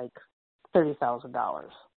money, like $30,000.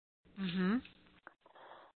 Mm-hmm.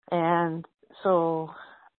 And so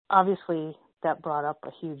obviously that brought up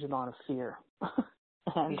a huge amount of fear.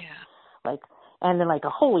 And then like a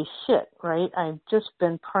holy shit, right? I've just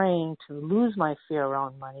been praying to lose my fear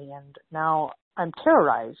around money, and now I'm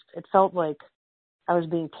terrorized. It felt like I was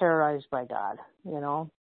being terrorized by God,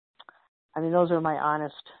 I mean, those are my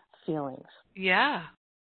honest feelings. Yeah.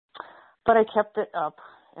 But I kept it up,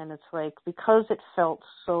 and it's like, because it felt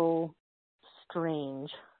so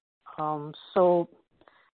strange, so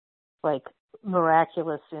like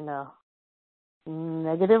miraculous in a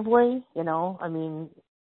negative way, I mean,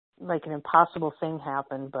 like an impossible thing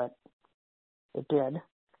happened, but it did.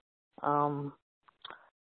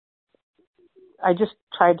 I just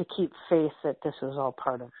tried to keep faith that this was all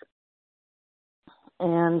part of it.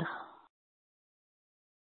 And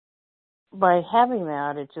by having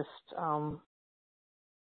that, it just,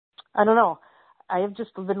 I don't know, I have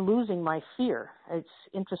just been losing my fear. It's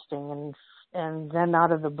interesting. And then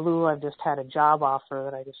out of the blue, I've just had a job offer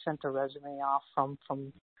that I just sent a resume off from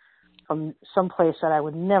some place that I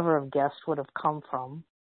would never have guessed would have come from.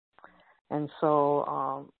 And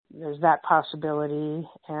so there's that possibility.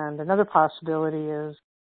 And another possibility is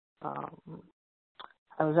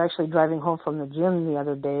I was actually driving home from the gym the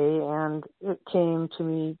other day, and it came to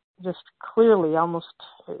me just clearly, almost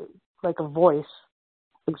like a voice,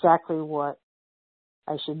 exactly what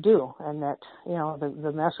I should do. And that,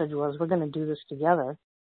 the message was, we're going to do this together.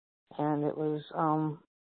 And it was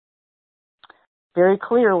very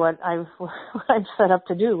clear what I've set up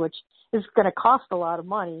to do, which is going to cost a lot of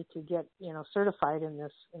money to get, certified in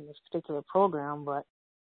this particular program. But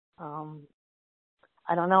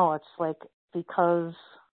I don't know. It's like, because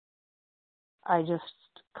I just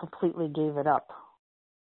completely gave it up,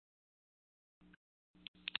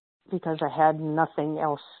 because I had nothing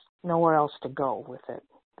else, nowhere else to go with it.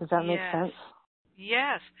 Does that make sense?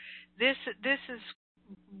 Yes. This is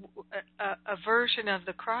a version of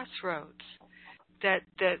the Crossroads that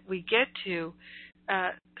we get to.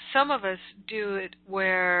 Some of us do it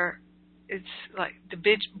where it's like the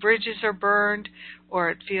bridges are burned, or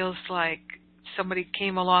it feels like somebody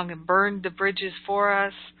came along and burned the bridges for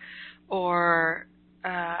us, or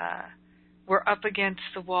we're up against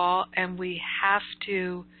the wall and we have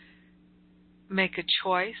to make a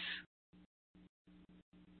choice.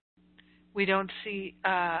 We don't see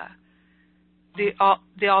the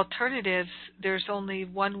alternatives. There's only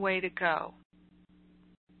one way to go,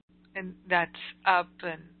 and that's up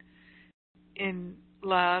and in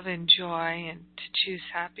love and joy, and to choose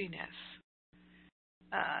happiness.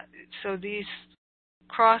 So these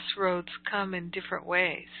crossroads come in different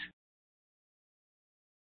ways.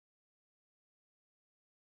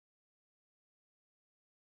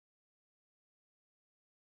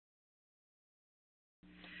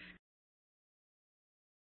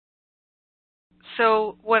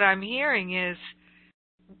 So what I'm hearing is,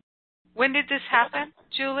 when did this happen,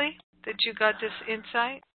 Julie, that you got this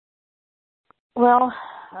insight? Well,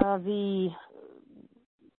 probably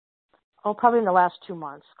in the last 2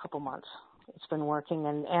 months, couple months. It's been working,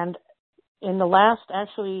 and in the last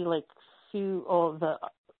actually like the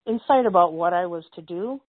insight about what I was to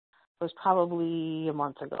do was probably a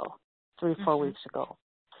month ago, 3-4 weeks ago,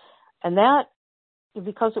 and that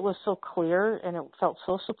because it was so clear and it felt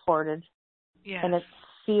so supported, and it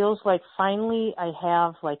feels like finally I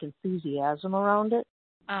have like enthusiasm around it.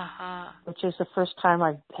 Which is the first time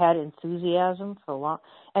I've had enthusiasm for a long,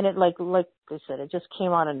 and it like I said, it just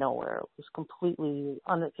came out of nowhere. It was completely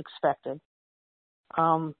unexpected.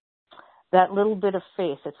 That little bit of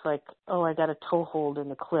faith, it's like, oh, I got a toehold in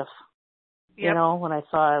the cliff, you know, when I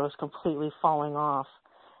thought I was completely falling off.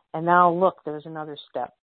 And now look, there's another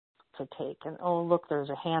step to take, and oh, look, there's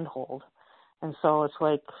a handhold. And so it's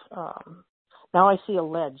like, now I see a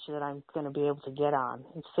ledge that I'm going to be able to get on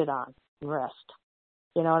and sit on and rest.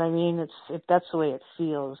 You know what I mean? That's the way it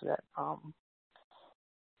feels, that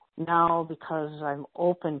now because I'm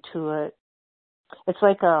open to it, it's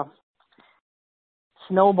like a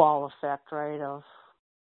snowball effect, right? Of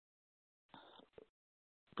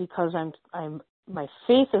because my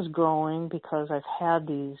faith is growing because I've had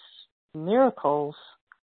these miracles.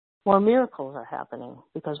 More miracles are happening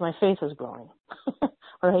because my faith is growing.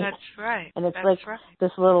 Right? That's right. And it's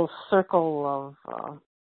this little circle of,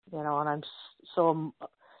 and I'm so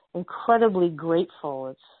incredibly grateful.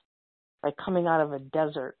 It's like coming out of a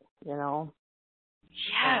desert,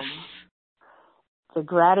 Yes. The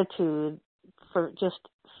gratitude for just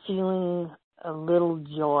feeling a little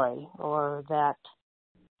joy, or that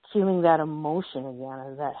feeling that emotion again,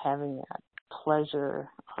 or that having that pleasure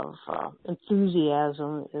of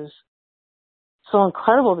enthusiasm is so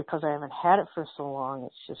incredible because I haven't had it for so long.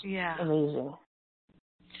 It's just amazing.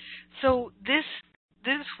 So this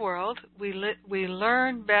world, we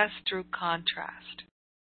learn best through contrast.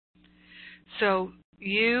 So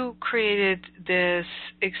you created this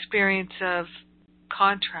experience of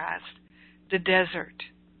contrast, the desert,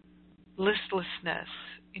 listlessness,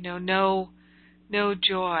 no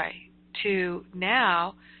joy, to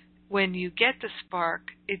now when you get the spark,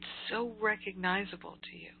 it's so recognizable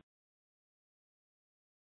to you.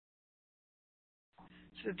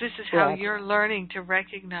 So this is how you're learning to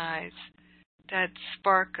recognize that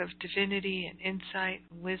spark of divinity and insight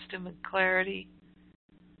and wisdom and clarity,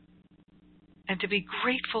 and to be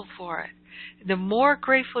grateful for it. The more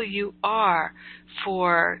grateful you are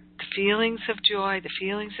for the feelings of joy, the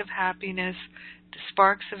feelings of happiness, the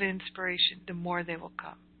sparks of inspiration, the more they will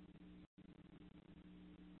come.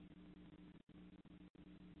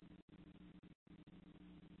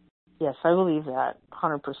 Yes, I believe that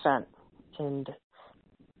 100%. And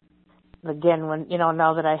again, when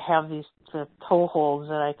now that I have the toeholds,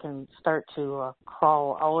 that I can start to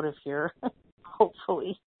crawl out of here,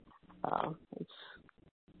 hopefully,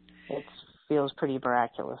 it feels pretty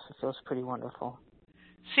miraculous. It feels pretty wonderful.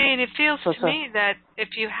 See, and it feels to me that if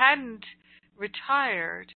you hadn't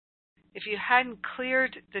retired, if you hadn't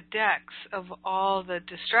cleared the decks of all the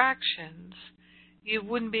distractions, you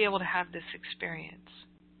wouldn't be able to have this experience.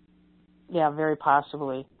 Yeah, very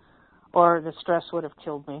possibly. Or the stress would have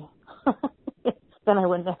killed me. Then I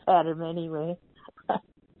wouldn't have had him anyway.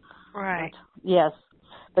 Right. But, yes,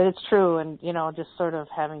 but it's true. And, just sort of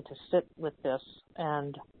having to sit with this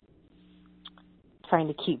and trying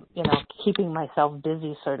to keeping myself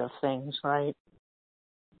busy sort of things, right?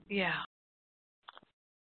 Yeah.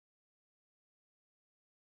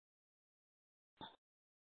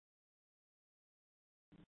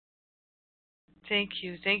 Thank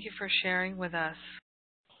you. Thank you for sharing with us.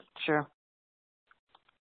 Sure.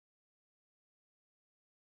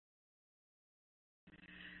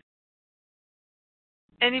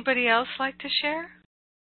 Anybody else like to share?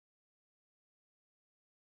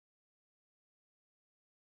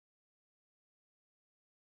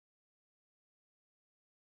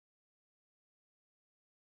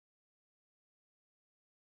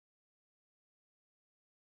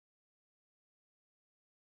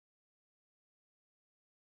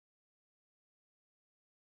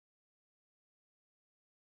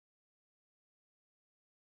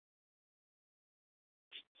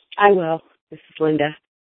 I will. This is Linda.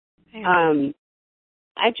 Hey.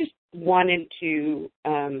 I just wanted to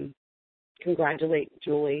congratulate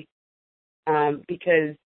Julie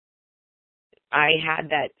because I had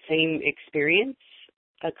that same experience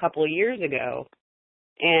a couple of years ago.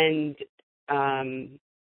 And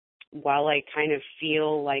while I kind of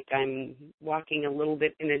feel like I'm walking a little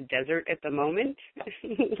bit in a desert at the moment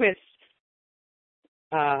with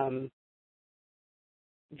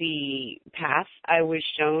the path I was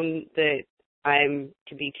shown that I'm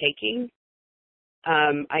to be taking,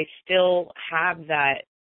 I still have that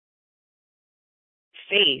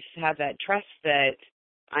faith, have that trust that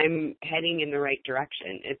I'm heading in the right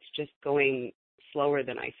direction. It's just going slower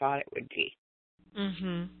than I thought it would be.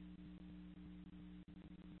 Mhm.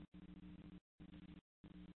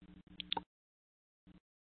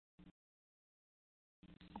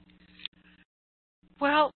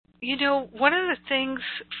 Well, one of the things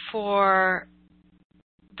for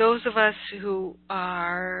those of us who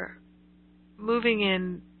are moving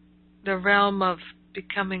in the realm of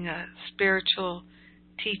becoming a spiritual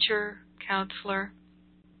teacher, counselor,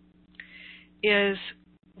 is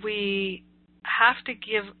we have to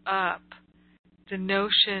give up the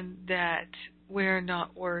notion that we're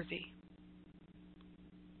not worthy.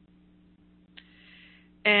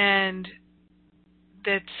 And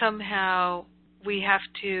that somehow we have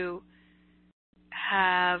to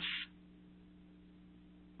have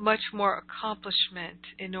much more accomplishment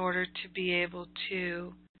in order to be able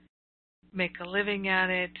to make a living at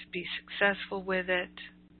it, be successful with it.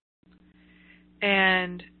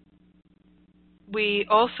 And we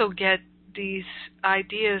also get these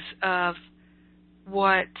ideas of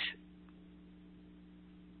what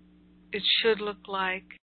it should look like,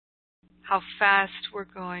 how fast we're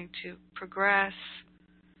going to progress,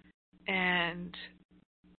 and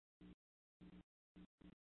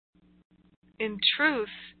in truth,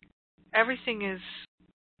 everything is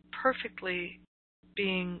perfectly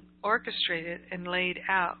being orchestrated and laid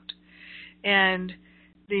out. And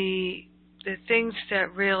the things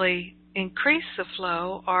that really increase the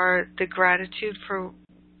flow are the gratitude for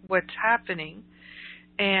what's happening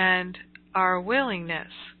and our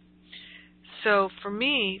willingness. So for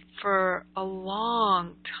me, for a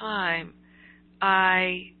long time,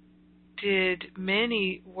 I did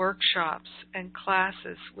many workshops and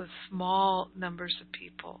classes with small numbers of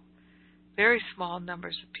people, very small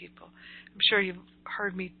numbers of people. I'm sure you've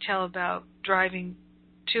heard me tell about driving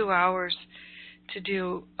 2 hours to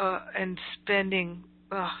do and spending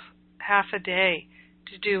half a day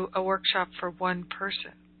to do a workshop for one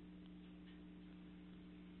person.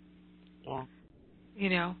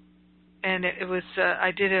 Yeah. And it was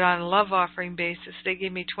I did it on a love offering basis. They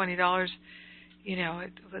gave me $20.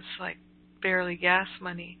 It was like barely gas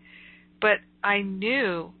money. But I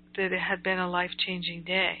knew that it had been a life-changing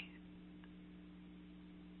day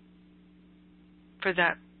for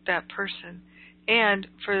that person. And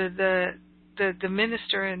for the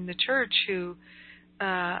minister in the church who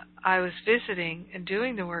I was visiting and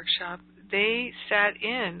doing the workshop, they sat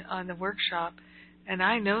in on the workshop, and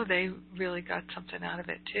I know they really got something out of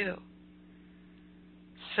it too.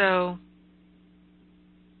 So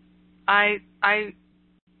I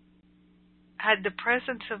had the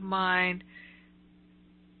presence of mind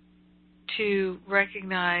to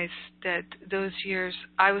recognize that those years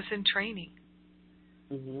I was in training.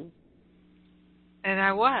 Mm-hmm. And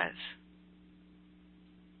I was.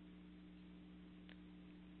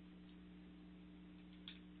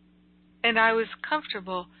 And I was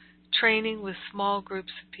comfortable training with small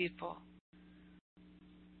groups of people.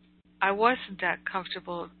 I wasn't that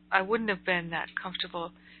comfortable. I wouldn't have been that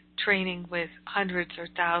comfortable training with hundreds or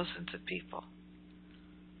thousands of people,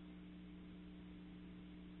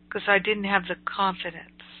 because I didn't have the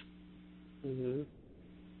confidence. Mm-hmm.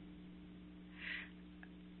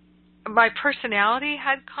 My personality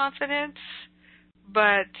had confidence,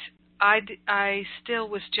 but I still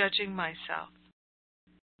was judging myself,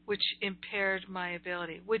 which impaired my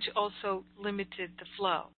ability, which also limited the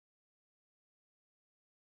flow.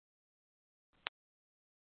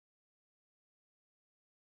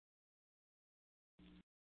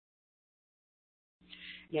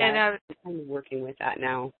 Yeah, And I'm kind of working with that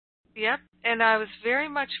now. Yep, and I was very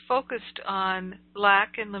much focused on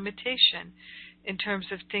lack and limitation in terms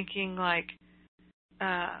of thinking like,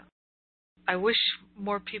 I wish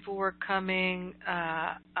more people were coming.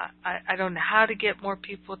 I don't know how to get more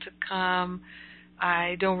people to come.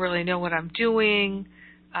 I don't really know what I'm doing.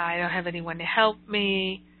 I don't have anyone to help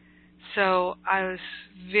me. So I was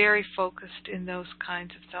very focused in those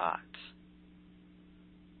kinds of thoughts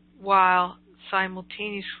while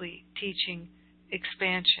simultaneously teaching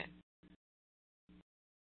expansion,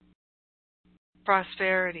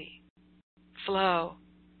 prosperity, flow.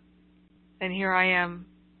 And here I am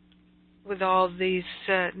with all these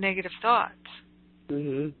negative thoughts.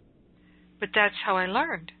 Mm-hmm. But that's how I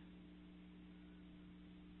learned.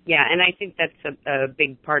 Yeah, and I think that's a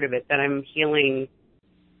big part of it, that I'm healing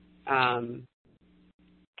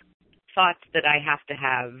thoughts that I have to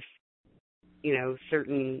have,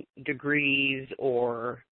 certain degrees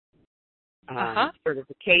or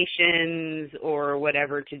certifications or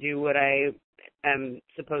whatever to do what I am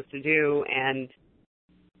supposed to do, and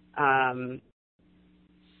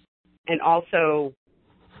also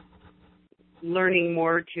learning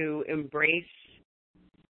more to embrace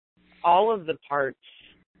all of the parts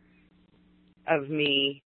of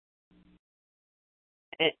me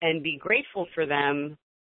and be grateful for them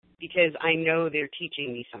because I know they're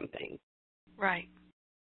teaching me something. Right.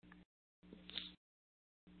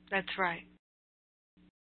 That's right.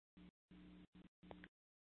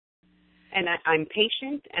 And I'm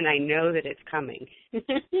patient, and I know that it's coming. It's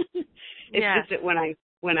just that when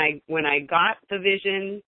I got the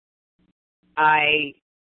vision, I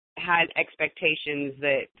had expectations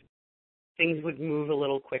that things would move a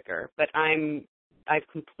little quicker. But I've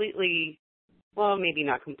completely, well, maybe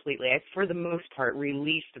not completely. I've, for the most part,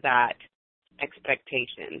 released that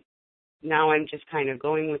expectation. Now I'm just kind of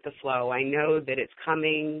going with the flow. I know that it's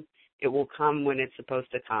coming. It will come when it's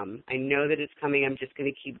supposed to come. I know that it's coming. I'm just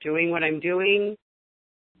going to keep doing what I'm doing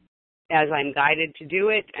as I'm guided to do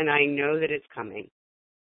it, and I know that it's coming.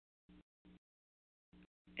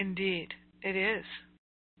 Indeed, it is.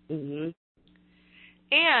 Mm-hmm.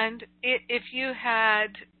 And if you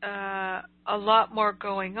had a lot more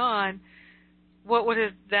going on, what would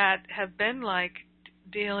that have been like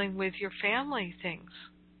dealing with your family things?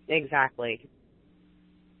 Exactly.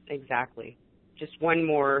 Just one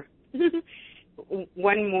more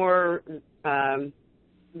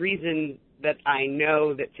reason that I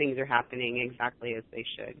know that things are happening exactly as they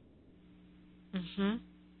should. Mm-hmm.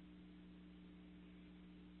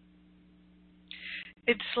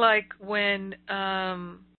 It's like when I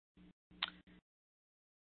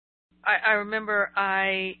remember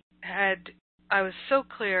I was so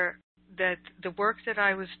clear that the work that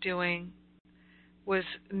I was doing was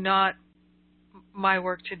not my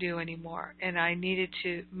work to do anymore, and I needed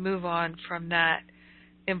to move on from that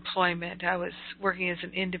employment. I was working as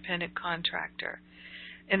an independent contractor,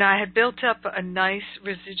 and I had built up a nice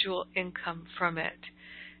residual income from it,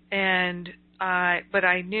 but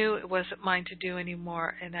I knew it wasn't mine to do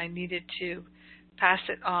anymore, and I needed to pass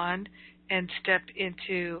it on and step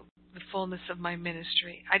into the fullness of my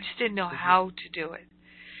ministry. I just didn't know how to do it.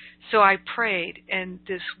 So I prayed, and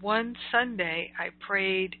this one Sunday I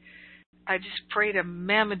just prayed a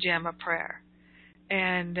mamma jamma prayer,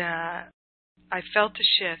 and I felt a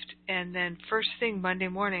shift, and then first thing Monday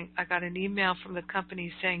morning I got an email from the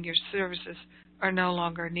company saying your services are no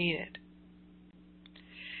longer needed.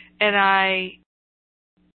 And I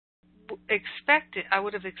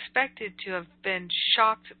would have expected to have been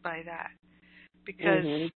shocked by that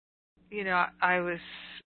because, I was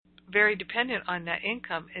very dependent on that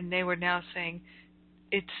income, and they were now saying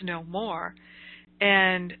it's no more.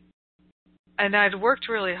 And I'd worked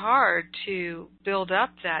really hard to build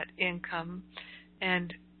up that income,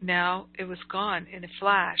 and now it was gone in a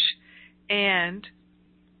flash.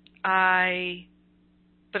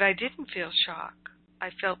 But I didn't feel shock. I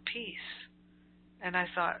felt peace. And I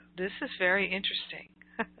thought, this is very interesting.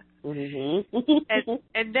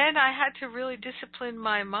 and then I had to really discipline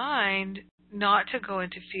my mind not to go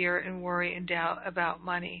into fear and worry and doubt about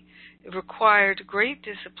money. It required great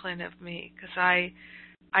discipline of me because I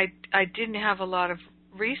didn't have a lot of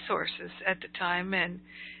resources at the time, and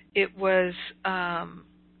it was a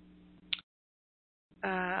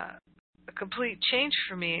complete change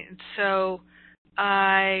for me. And so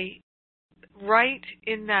right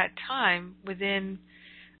in that time, within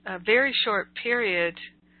a very short period,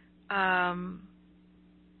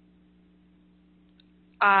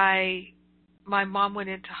 my mom went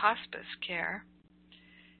into hospice care,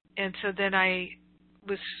 and so then I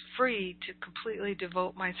was free to completely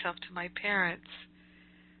devote myself to my parents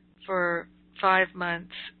for 5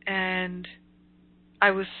 months, and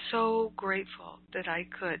I was so grateful that I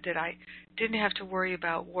didn't have to worry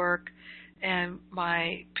about work, and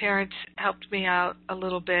my parents helped me out a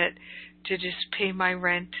little bit to just pay my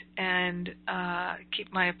rent and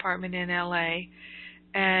keep my apartment in LA.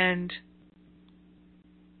 And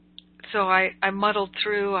so I muddled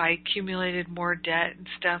through. I accumulated more debt and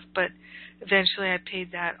stuff, but eventually I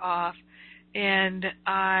paid that off. And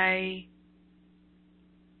I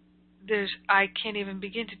can't even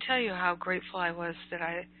begin to tell you how grateful I was that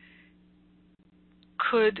I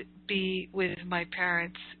could be with my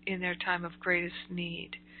parents in their time of greatest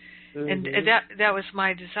need. And that was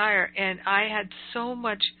my desire. And I had so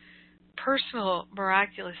much personal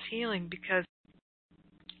miraculous healing because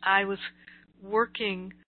I was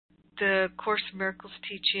working the Course in Miracles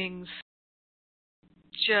teachings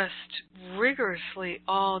just rigorously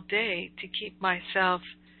all day to keep myself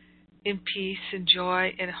in peace and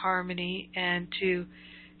joy and harmony, and to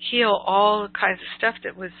heal all kinds of stuff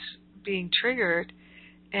that was being triggered.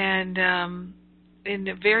 And in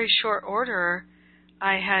a very short order,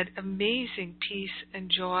 I had amazing peace and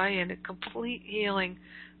joy and a complete healing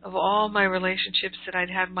of all my relationships that I'd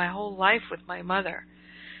had my whole life with my mother.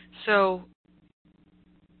 So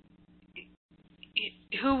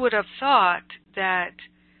who would have thought that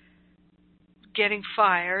getting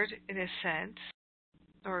fired, in a sense,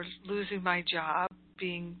 or losing my job,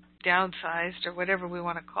 being downsized, or whatever we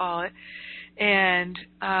want to call it, and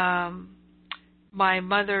my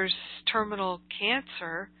mother's terminal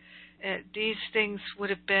cancer, these things would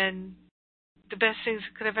have been the best things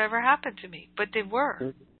that could have ever happened to me. But they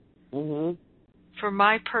were. Mm-hmm. For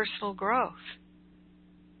my personal growth.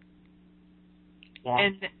 Yeah.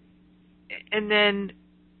 And then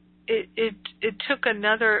it took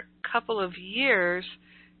another couple of years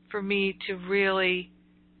for me to really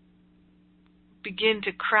begin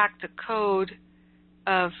to crack the code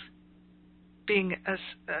of being a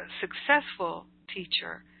successful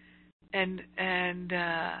teacher,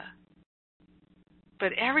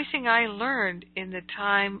 but everything I learned in the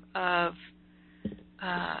time of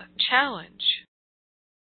challenge,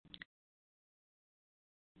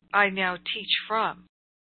 I now teach from.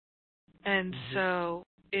 And so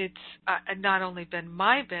it's not only been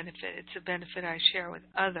my benefit, it's a benefit I share with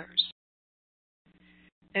others.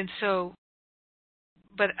 And so,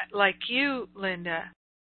 but like you, Linda,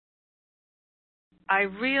 I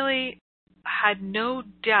really had no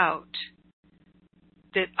doubt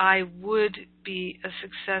that I would be a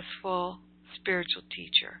successful spiritual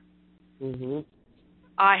teacher. Mm-hmm.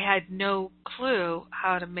 I had no clue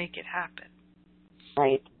how to make it happen.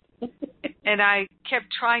 Right. And I kept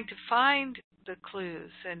trying to find the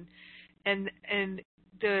clues, and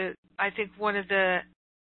I think one of the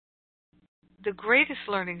greatest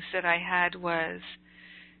learnings that I had was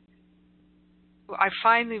I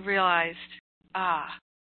finally realized,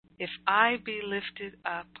 if I be lifted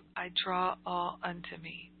up, I draw all unto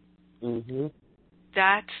me. Mm-hmm.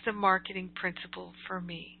 That's the marketing principle for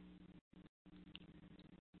me.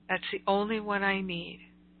 That's the only one I need.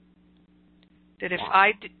 That if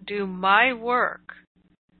I do my work,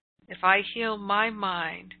 if I heal my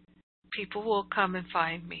mind, people will come and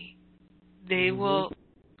find me. They will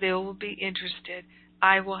be interested.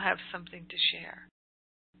 I will have something to share.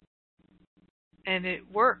 And it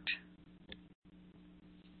worked.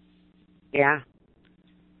 Yeah.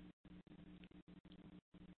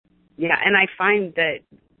 Yeah, and I find that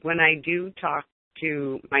when I do talk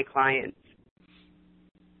to my clients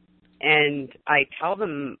and I tell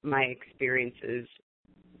them my experiences,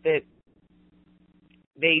 that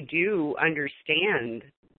they do understand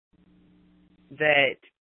that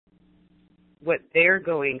what they're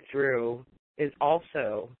going through is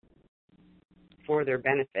also for their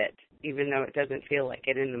benefit, even though it doesn't feel like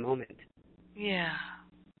it in the moment. Yeah.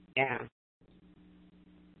 Yeah.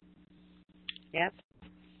 Yep.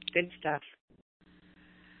 Good stuff.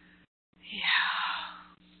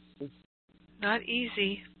 Yeah. Not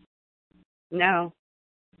easy. No.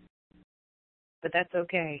 But that's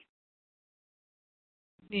okay.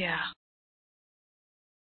 Yeah.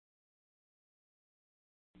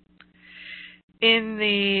 In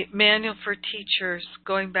the Manual for Teachers,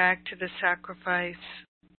 going back to the sacrifice,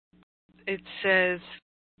 it says,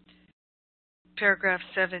 paragraph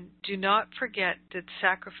 7, do not forget that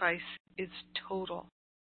sacrifice is total.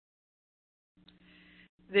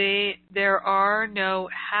 There are no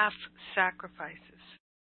half sacrifices.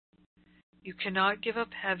 You cannot give up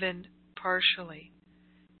heaven partially.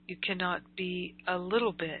 You cannot be a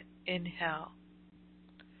little bit in hell.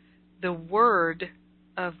 The Word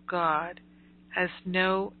of God has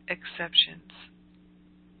no exceptions.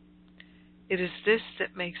 It is this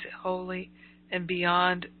that makes it holy and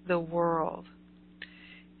beyond the world.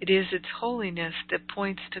 It is its holiness that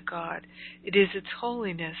points to God. It is its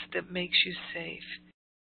holiness that makes you safe.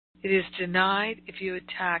 It is denied if you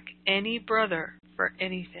attack any brother for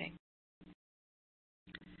anything.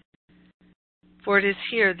 For it is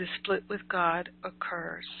here the split with God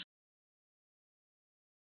occurs.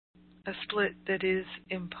 A split that is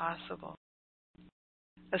impossible.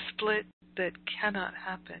 A split that cannot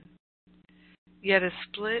happen. Yet a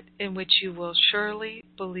split in which you will surely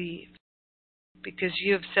believe, because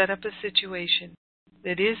you have set up a situation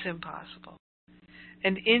that is impossible.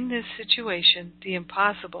 And in this situation, the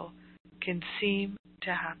impossible can seem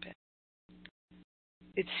to happen.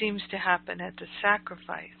 It seems to happen at the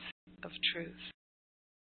sacrifice of truth.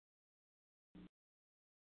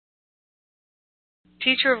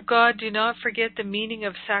 Teacher of God, do not forget the meaning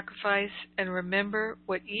of sacrifice, and remember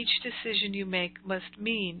what each decision you make must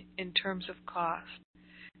mean in terms of cost.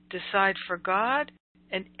 Decide for God,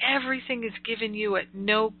 and everything is given you at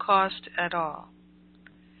no cost at all.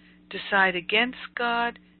 Decide against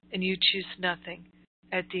God, and you choose nothing,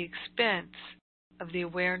 at the expense of the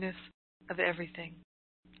awareness of everything.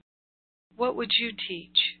 what would you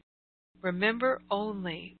teach? Remember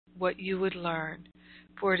only what you would learn,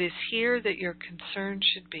 for it is here that your concern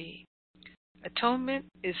should be. Atonement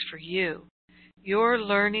is for you. Your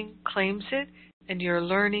learning claims it, and your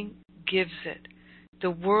learning gives it.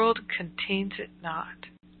 The world contains it not.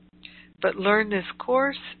 But learn this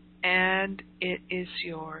course, and it is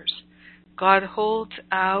yours. God holds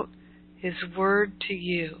out His word to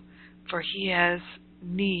you, for He has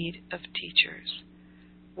need of teachers.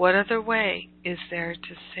 What other way is there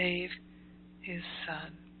to save His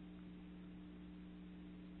Son?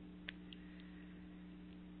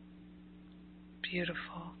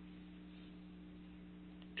 Beautiful.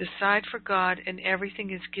 Decide for God, and everything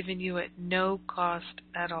is given you at no cost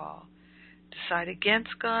at all. Decide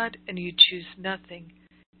against God, and you choose nothing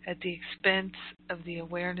at the expense of the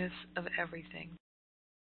awareness of everything.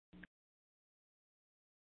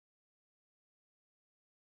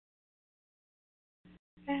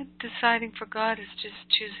 And deciding for God is just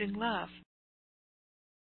choosing love,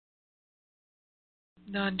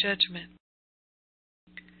 non-judgment.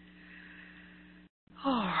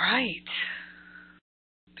 All right.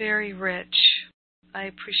 Very rich. I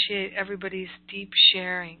appreciate everybody's deep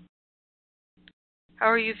sharing. How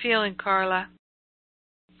are you feeling, Carla?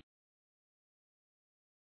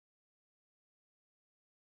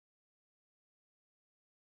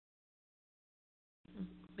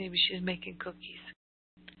 Maybe she's making cookies.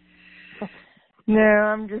 No,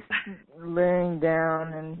 I'm just laying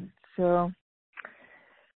down, and so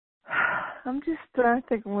I'm just, I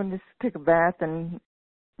think I'm going to just take a bath and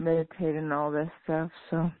meditate and all this stuff,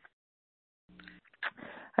 so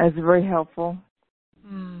that's very helpful.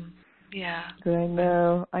 Yeah. But I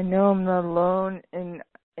know I'm not alone in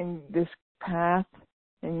this path,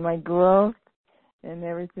 in my growth and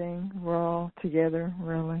everything. We're all together,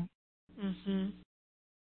 really. Mhm.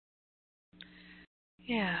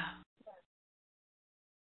 Yeah.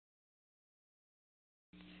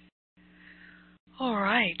 All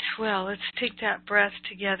right. Well, let's take that breath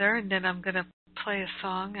together, and then I'm going to play a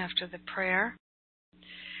song after the prayer.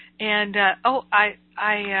 And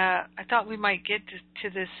I thought we might get to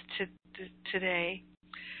this today.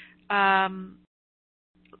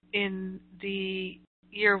 In the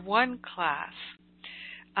year 1 class,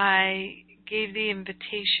 I gave the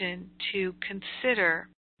invitation to consider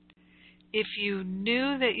if you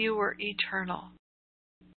knew that you were eternal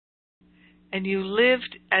and you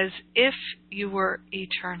lived as if you were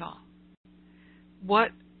eternal,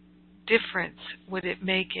 what difference would it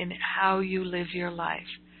make in how you live your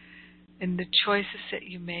life, in the choices that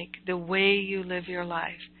you make, the way you live your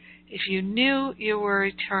life? If you knew you were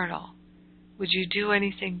eternal, would you do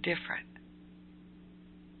anything different?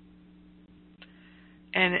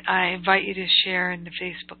 And I invite you to share in the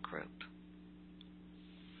Facebook group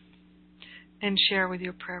and share with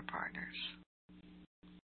your prayer partners.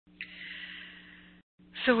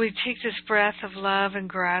 So we take this breath of love and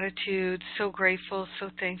gratitude, so grateful,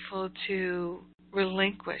 so thankful to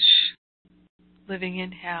relinquish living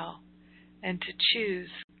in hell and to choose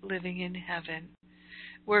living in heaven.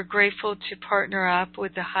 We're grateful to partner up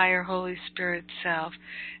with the higher Holy Spirit self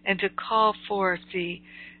and to call forth the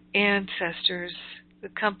ancestors, the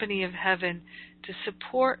company of heaven, to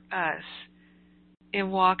support us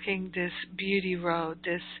in walking this beauty road,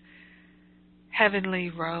 this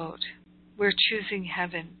heavenly road. We're choosing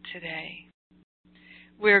heaven today.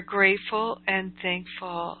 We're grateful and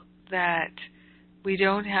thankful that we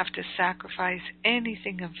don't have to sacrifice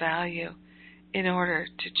anything of value in order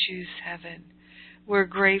to choose heaven. We're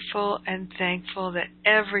grateful and thankful that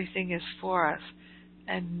everything is for us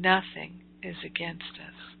and nothing is against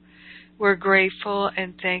us. We're grateful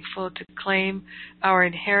and thankful to claim our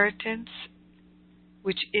inheritance,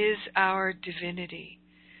 which is our divinity.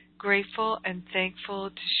 Grateful and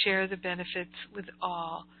thankful to share the benefits with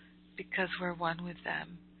all because we're one with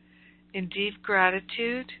them. In deep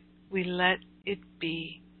gratitude, we let it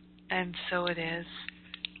be, and so it is.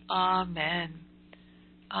 Amen.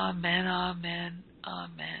 Amen, amen,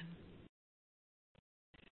 amen.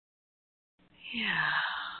 Yeah.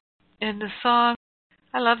 And the song,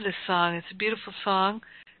 I love this song. It's a beautiful song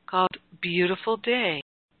called Beautiful Day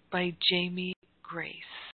by Jamie Grace.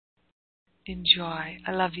 Enjoy.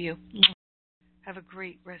 I love you. Have a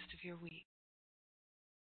great rest of your week.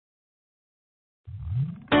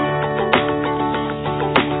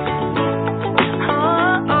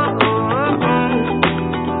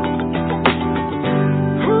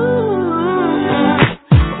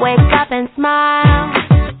 Wake up and smile,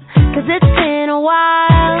 'cause it's been a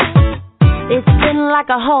while. It's been like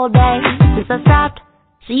a whole day since I stopped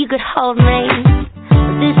so you could hold me.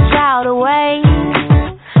 This child away,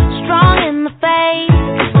 strong in the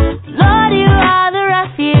faith, Lord,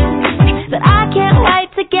 that I can't wait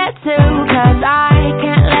to get to, 'cause I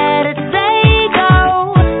can't let it say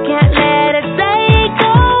go, can't let it say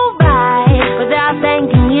go by, without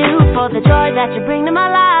thanking you for the joy that you bring to my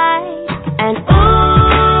life. And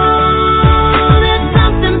there's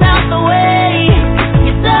something about the way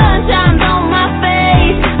your sun shines on my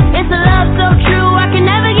face. It's a love so true, I can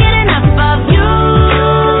never get enough of you.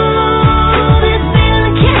 This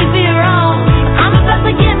feeling can't be wrong. I'm about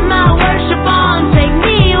to get my worship on. Take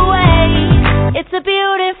me away. It's a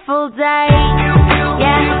beautiful day.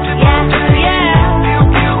 Yeah, yeah, yeah.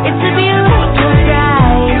 It's a beautiful day.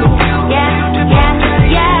 Yeah, yeah,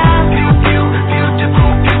 yeah.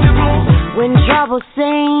 When trouble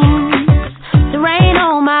seems to rain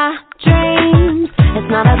on my dreams, it's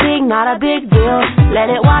not a big deal. Let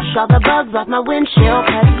it wash all the bugs off my windshield,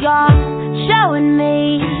 'cause you're showing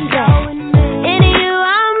me that in you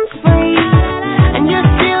I'm free, and you're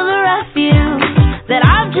still the refuge that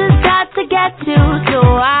I've just got to get to. So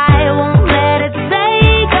I won't let it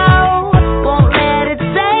say go, won't let it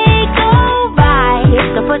say go by.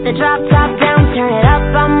 So put the drop top down, turn it up,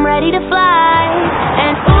 I'm ready to fly.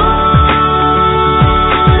 And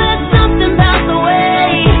there's something about the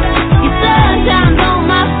way your sun shines on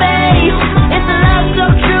my face. It's a love so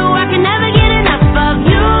true, I can never get enough of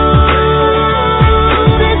you.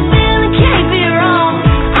 This feeling can't be wrong.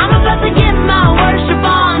 I'm about to get my worship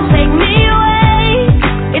on. Take me away.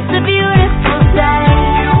 It's a beautiful day.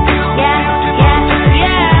 Yeah, yeah,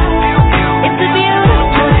 yeah. It's a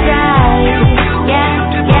beautiful day. Yeah,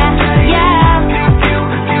 yeah, yeah.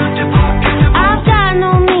 I've got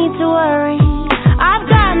no need to worry. I've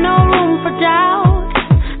got no room for doubt.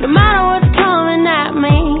 No matter what's coming at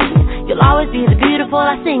me, you'll always be the beautiful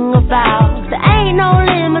I sing about. There ain't no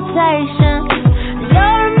limitation.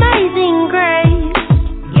 Your amazing grace,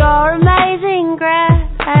 your amazing grace.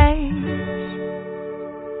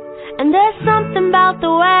 And there's something about the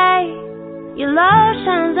way your love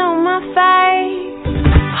shines on